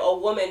 oh, you know, a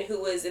woman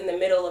who was in the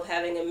middle of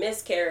having a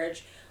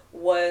miscarriage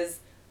was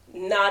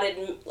not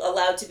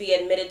allowed to be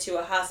admitted to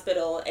a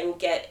hospital and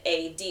get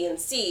a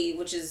D&C,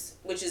 which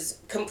is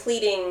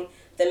completing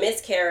the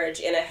miscarriage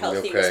in a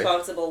healthy,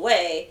 responsible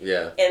way.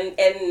 Yeah.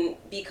 And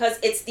because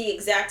it's the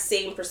exact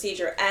same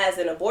procedure as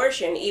an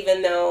abortion,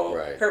 even though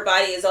her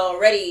body is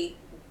already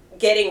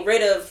getting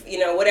rid of, you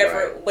know,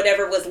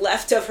 whatever was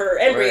left of her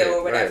embryo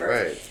or whatever.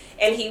 Right.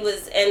 And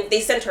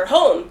they sent her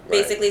home,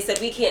 basically said,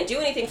 we can't do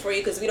anything for you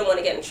because we don't want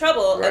to get in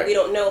trouble, and we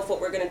don't know if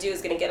what we're going to do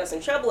is going to get us in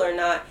trouble or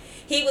not.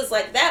 He was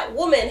like, that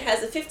woman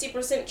has a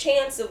 50%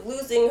 chance of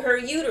losing her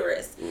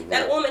uterus. Mm-hmm.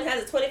 That woman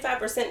has a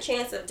 25%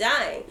 chance of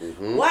dying.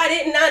 Mm-hmm. Why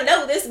didn't I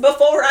know this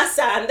before I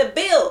signed the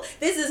bill?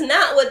 This is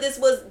not what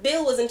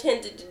bill was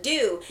intended to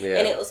do. Yeah.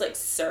 And it was like,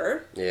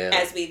 sir,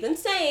 as we've been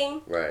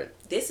saying,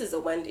 this is a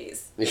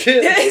Wendy's. So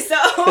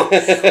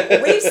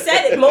we've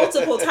said it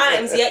multiple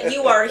times, yet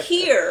you are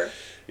here.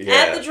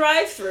 At the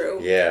drive-thru,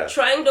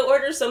 trying to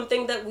order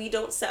something that we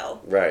don't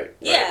sell. Right.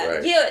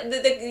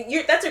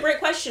 That's a great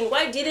question.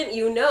 Why didn't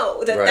you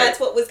know that that's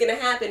what was going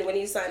to happen when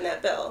you signed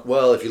that bill?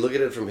 Well, if you look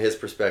at it from his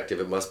perspective,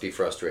 it must be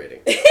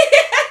frustrating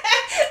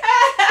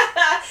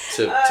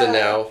to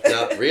now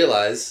not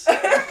realize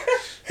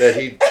that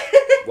he.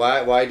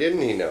 Why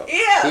didn't he know?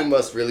 Yeah. He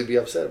must really be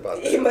upset about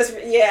that. It must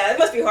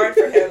be hard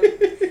for him.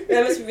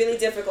 That must be really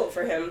difficult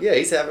for him. Yeah,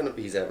 he's having a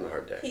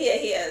hard day. Yeah,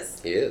 he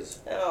is. He is.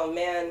 Oh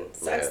man,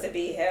 sucks to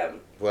be him.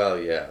 Well,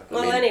 yeah.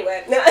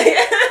 Anyway.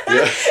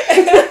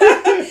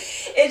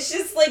 It's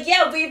just like,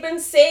 we've been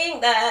saying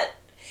that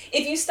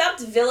if you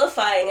stopped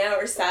vilifying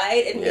our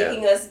side and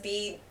making us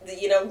be the,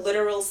 you know,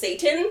 literal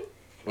Satan,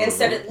 and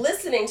started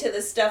listening to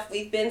the stuff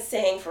we've been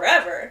saying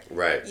forever,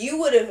 you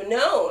would have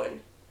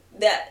known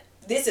that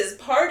this is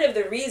part of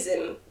the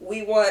reason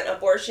we want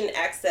abortion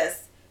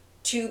access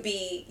to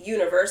be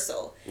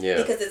universal. Yeah.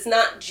 Because it's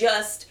not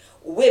just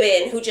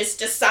women who just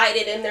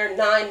decided in their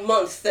 9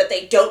 months that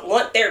they don't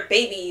want their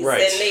babies.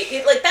 Right.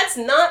 And that's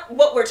not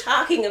what we're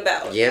talking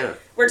about. Yeah.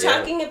 We're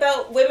talking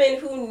about women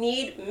who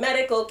need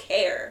medical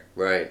care.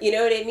 Right. You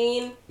know what I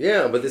mean?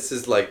 Yeah, but this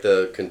is like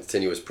the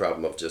continuous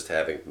problem of just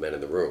having men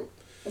in the room.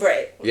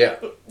 Right. Yeah.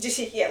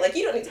 Like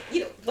you don't need to.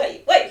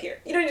 Why are you here?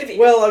 You don't need to be.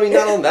 Well, I mean,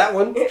 not on that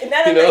one.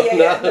 not on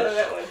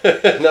that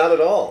one. Not at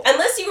all.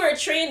 Unless you were a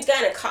trained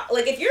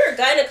like if you're a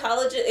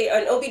gynecologist,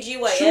 an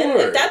OBGYN,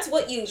 if that's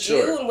what you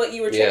do and what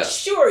you were trained,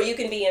 sure, you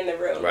can be in the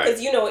room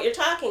because you know what you're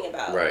talking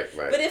about. Right.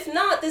 But if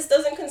not, this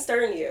doesn't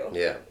concern you.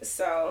 Yeah.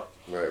 So.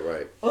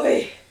 Right.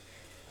 Oy,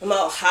 I'm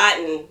all hot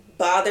and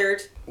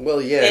bothered. Well,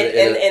 yeah,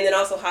 and then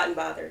also hot and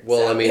bothered.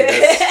 Well, so. I mean,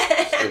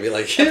 that's gonna be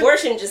like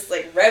abortion just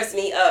like revs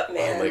me up,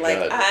 man. Oh my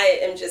God. I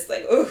am just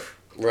like, oof.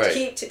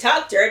 Right. To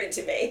talk dirty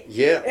to me.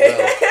 Yeah.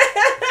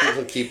 Well,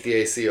 we'll keep the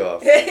AC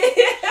off.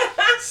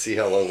 See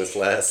how long this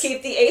lasts.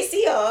 Keep the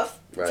AC off.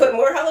 Right. Put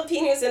more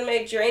jalapenos in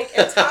my drink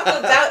and talk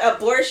about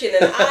abortion,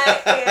 and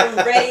I am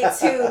ready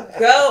to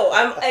go.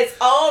 It's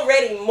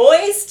already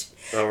moist.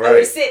 All right. And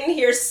we're sitting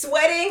here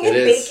sweating and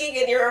baking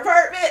in your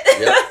apartment.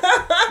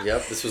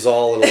 Yep. This was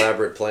all an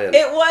elaborate plan.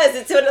 It was.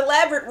 It's an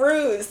elaborate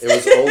ruse.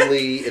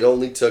 It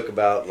only took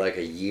about like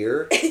a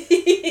year.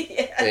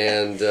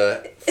 And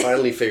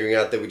finally figuring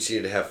out that we just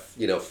needed to have,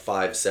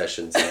 5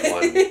 sessions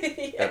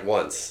at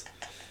once.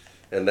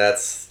 And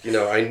that's,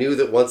 I knew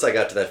that once I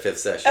got to that 5th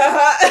session.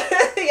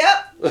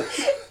 Yep.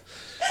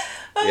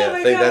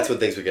 I think that's when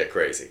things would get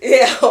crazy.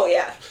 Yeah. Oh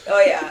yeah.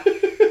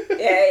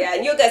 Yeah.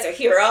 And you guys are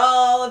here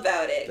all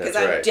about it because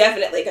I'm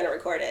definitely going to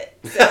record it.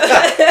 So.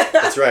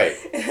 That's right.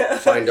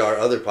 Find our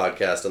other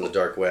podcast on the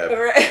dark web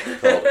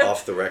called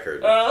Off the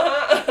Record.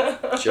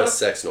 Just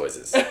sex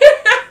noises.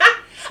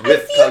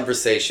 With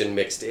conversation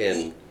mixed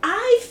in.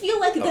 I feel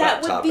like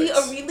that About would be a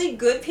topics. really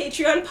good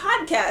Patreon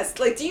podcast.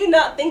 Like, do you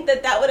not think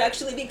that would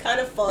actually be kind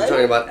of fun? You're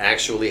talking about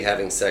actually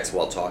having sex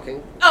while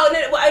talking? Oh, no.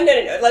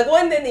 Like,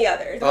 one then the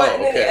other. Oh,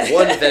 okay.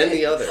 One then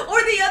the other.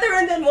 Or the other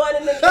and then one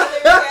and then the other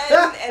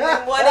again. And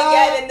then one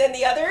again and then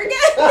the other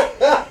again.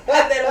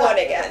 And then one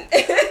again.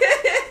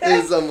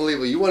 This is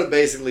unbelievable. You want to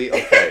basically...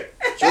 Okay.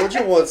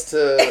 Georgia wants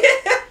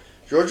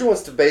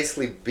to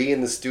basically be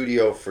in the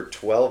studio for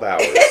 12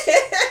 hours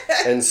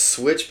and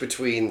switch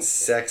between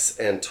sex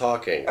and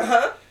talking.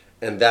 Uh-huh.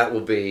 And that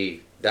will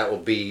be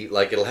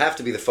like, it'll have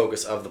to be the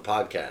focus of the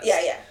podcast.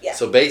 Yeah.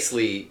 So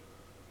basically,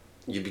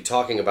 you'd be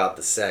talking about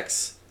the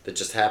sex that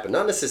just happened.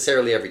 Not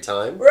necessarily every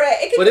time.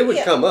 Right. But it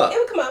would come up. It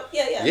would come up.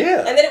 Yeah. Yeah.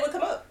 And then it would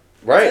come up.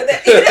 Right. So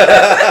that,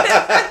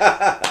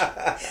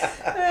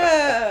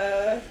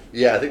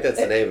 Yeah, I think that's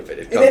the name of it.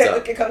 It comes comes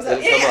up. It comes up.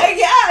 It'll come up.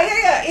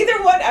 Yeah.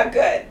 Either one, I'm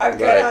good. I'm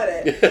good Right. on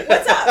it.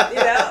 What's up?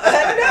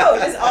 I don't know.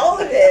 Just all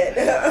of it.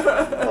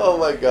 Oh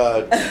my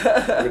God.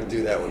 We're going to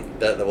do that one.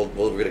 We're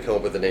going to come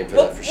up with a name for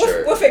that for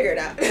sure. We'll figure it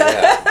out.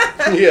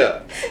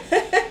 Yeah.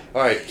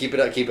 All right. Keep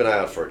an eye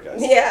out for it,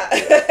 guys.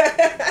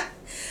 Yeah.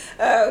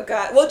 Oh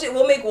God,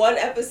 we'll make one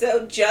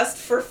episode just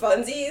for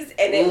funsies,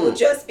 and it will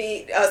just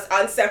be us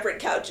on separate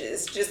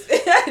couches. Just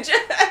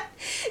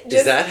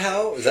Is that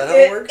how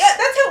it works? Yeah,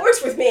 that's how it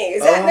works with me.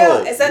 Is that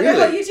really? not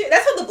how you do it?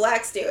 That's how the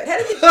blacks do it. How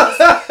do the Jews?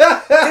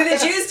 Do the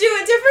Jews do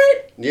it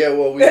different? Yeah,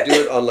 well, we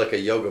do it on like a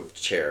yoga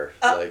chair.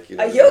 A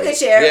yoga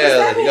chair? Yeah,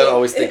 What does that you gotta mean?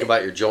 always think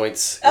about your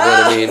joints. You know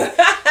what I mean?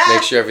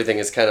 Make sure everything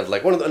is kind of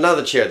like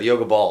another chair, the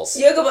yoga balls.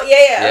 Yoga ball,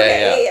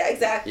 yeah,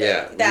 exactly.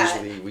 Yeah,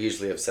 we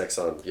usually have sex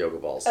on yoga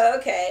balls.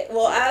 Okay,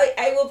 well,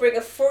 I will bring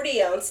a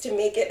 40 ounce to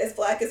make it as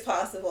black as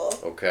possible.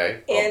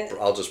 Okay, And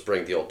I'll just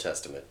bring the Old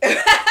Testament.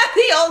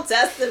 The Old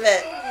Testament.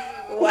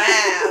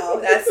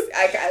 Wow,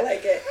 I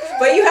like it.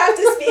 But you have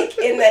to speak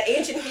in the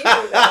ancient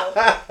Hebrew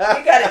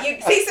though.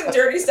 You say some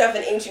dirty stuff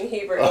in ancient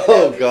Hebrew.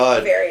 Oh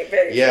God. Very,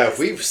 very. Yeah, if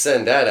we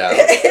send that out,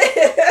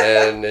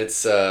 then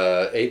it's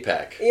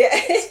APAC. Yeah.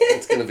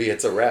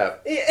 It's a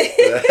wrap.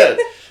 Yeah.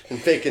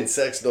 Making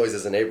sex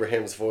noises in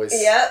Abraham's voice.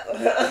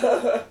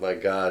 Yep. My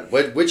God.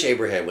 Which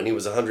Abraham? When he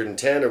was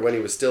 110 or when he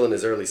was still in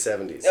his early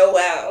 70s? Oh,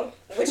 wow.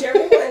 Whichever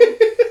one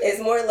is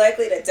more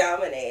likely to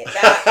dominate.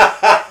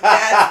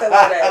 That's the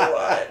one I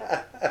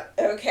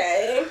want.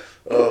 Okay.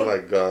 Oh, my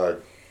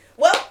God.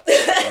 Well,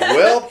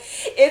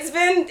 it's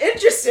been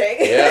interesting.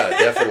 Yeah,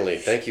 definitely.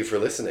 Thank you for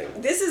listening.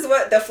 This is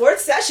what the fourth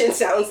session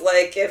sounds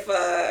like. If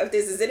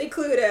this is any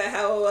clue to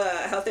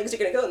how things are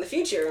going to go in the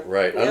future.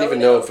 Right. I don't even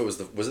know if it was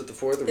it the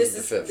fourth or was it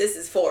the fifth? This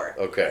is 4.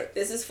 Okay.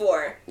 This is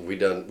 4. We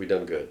done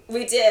good.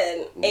 We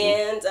did. Mm-hmm.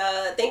 And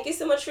thank you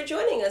so much for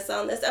joining us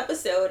on this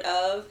episode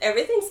of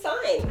Everything's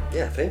Fine.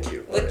 Yeah, thank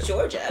you. With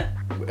Georgia.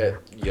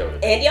 Yoni.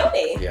 And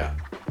Yoni. Yeah.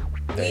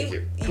 Thank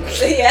you.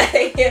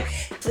 Yeah.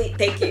 Please,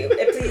 thank you.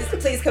 And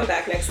please come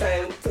back next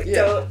time. Please,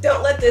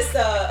 don't let this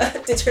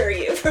deter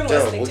you from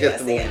listening to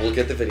us again. We'll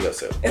get the video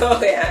soon. Oh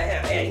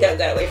yeah. You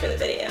gotta wait for the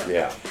video.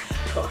 Yeah.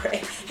 All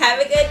right. Have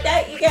a good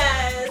night, you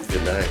guys.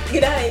 Good night.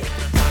 Good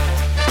night.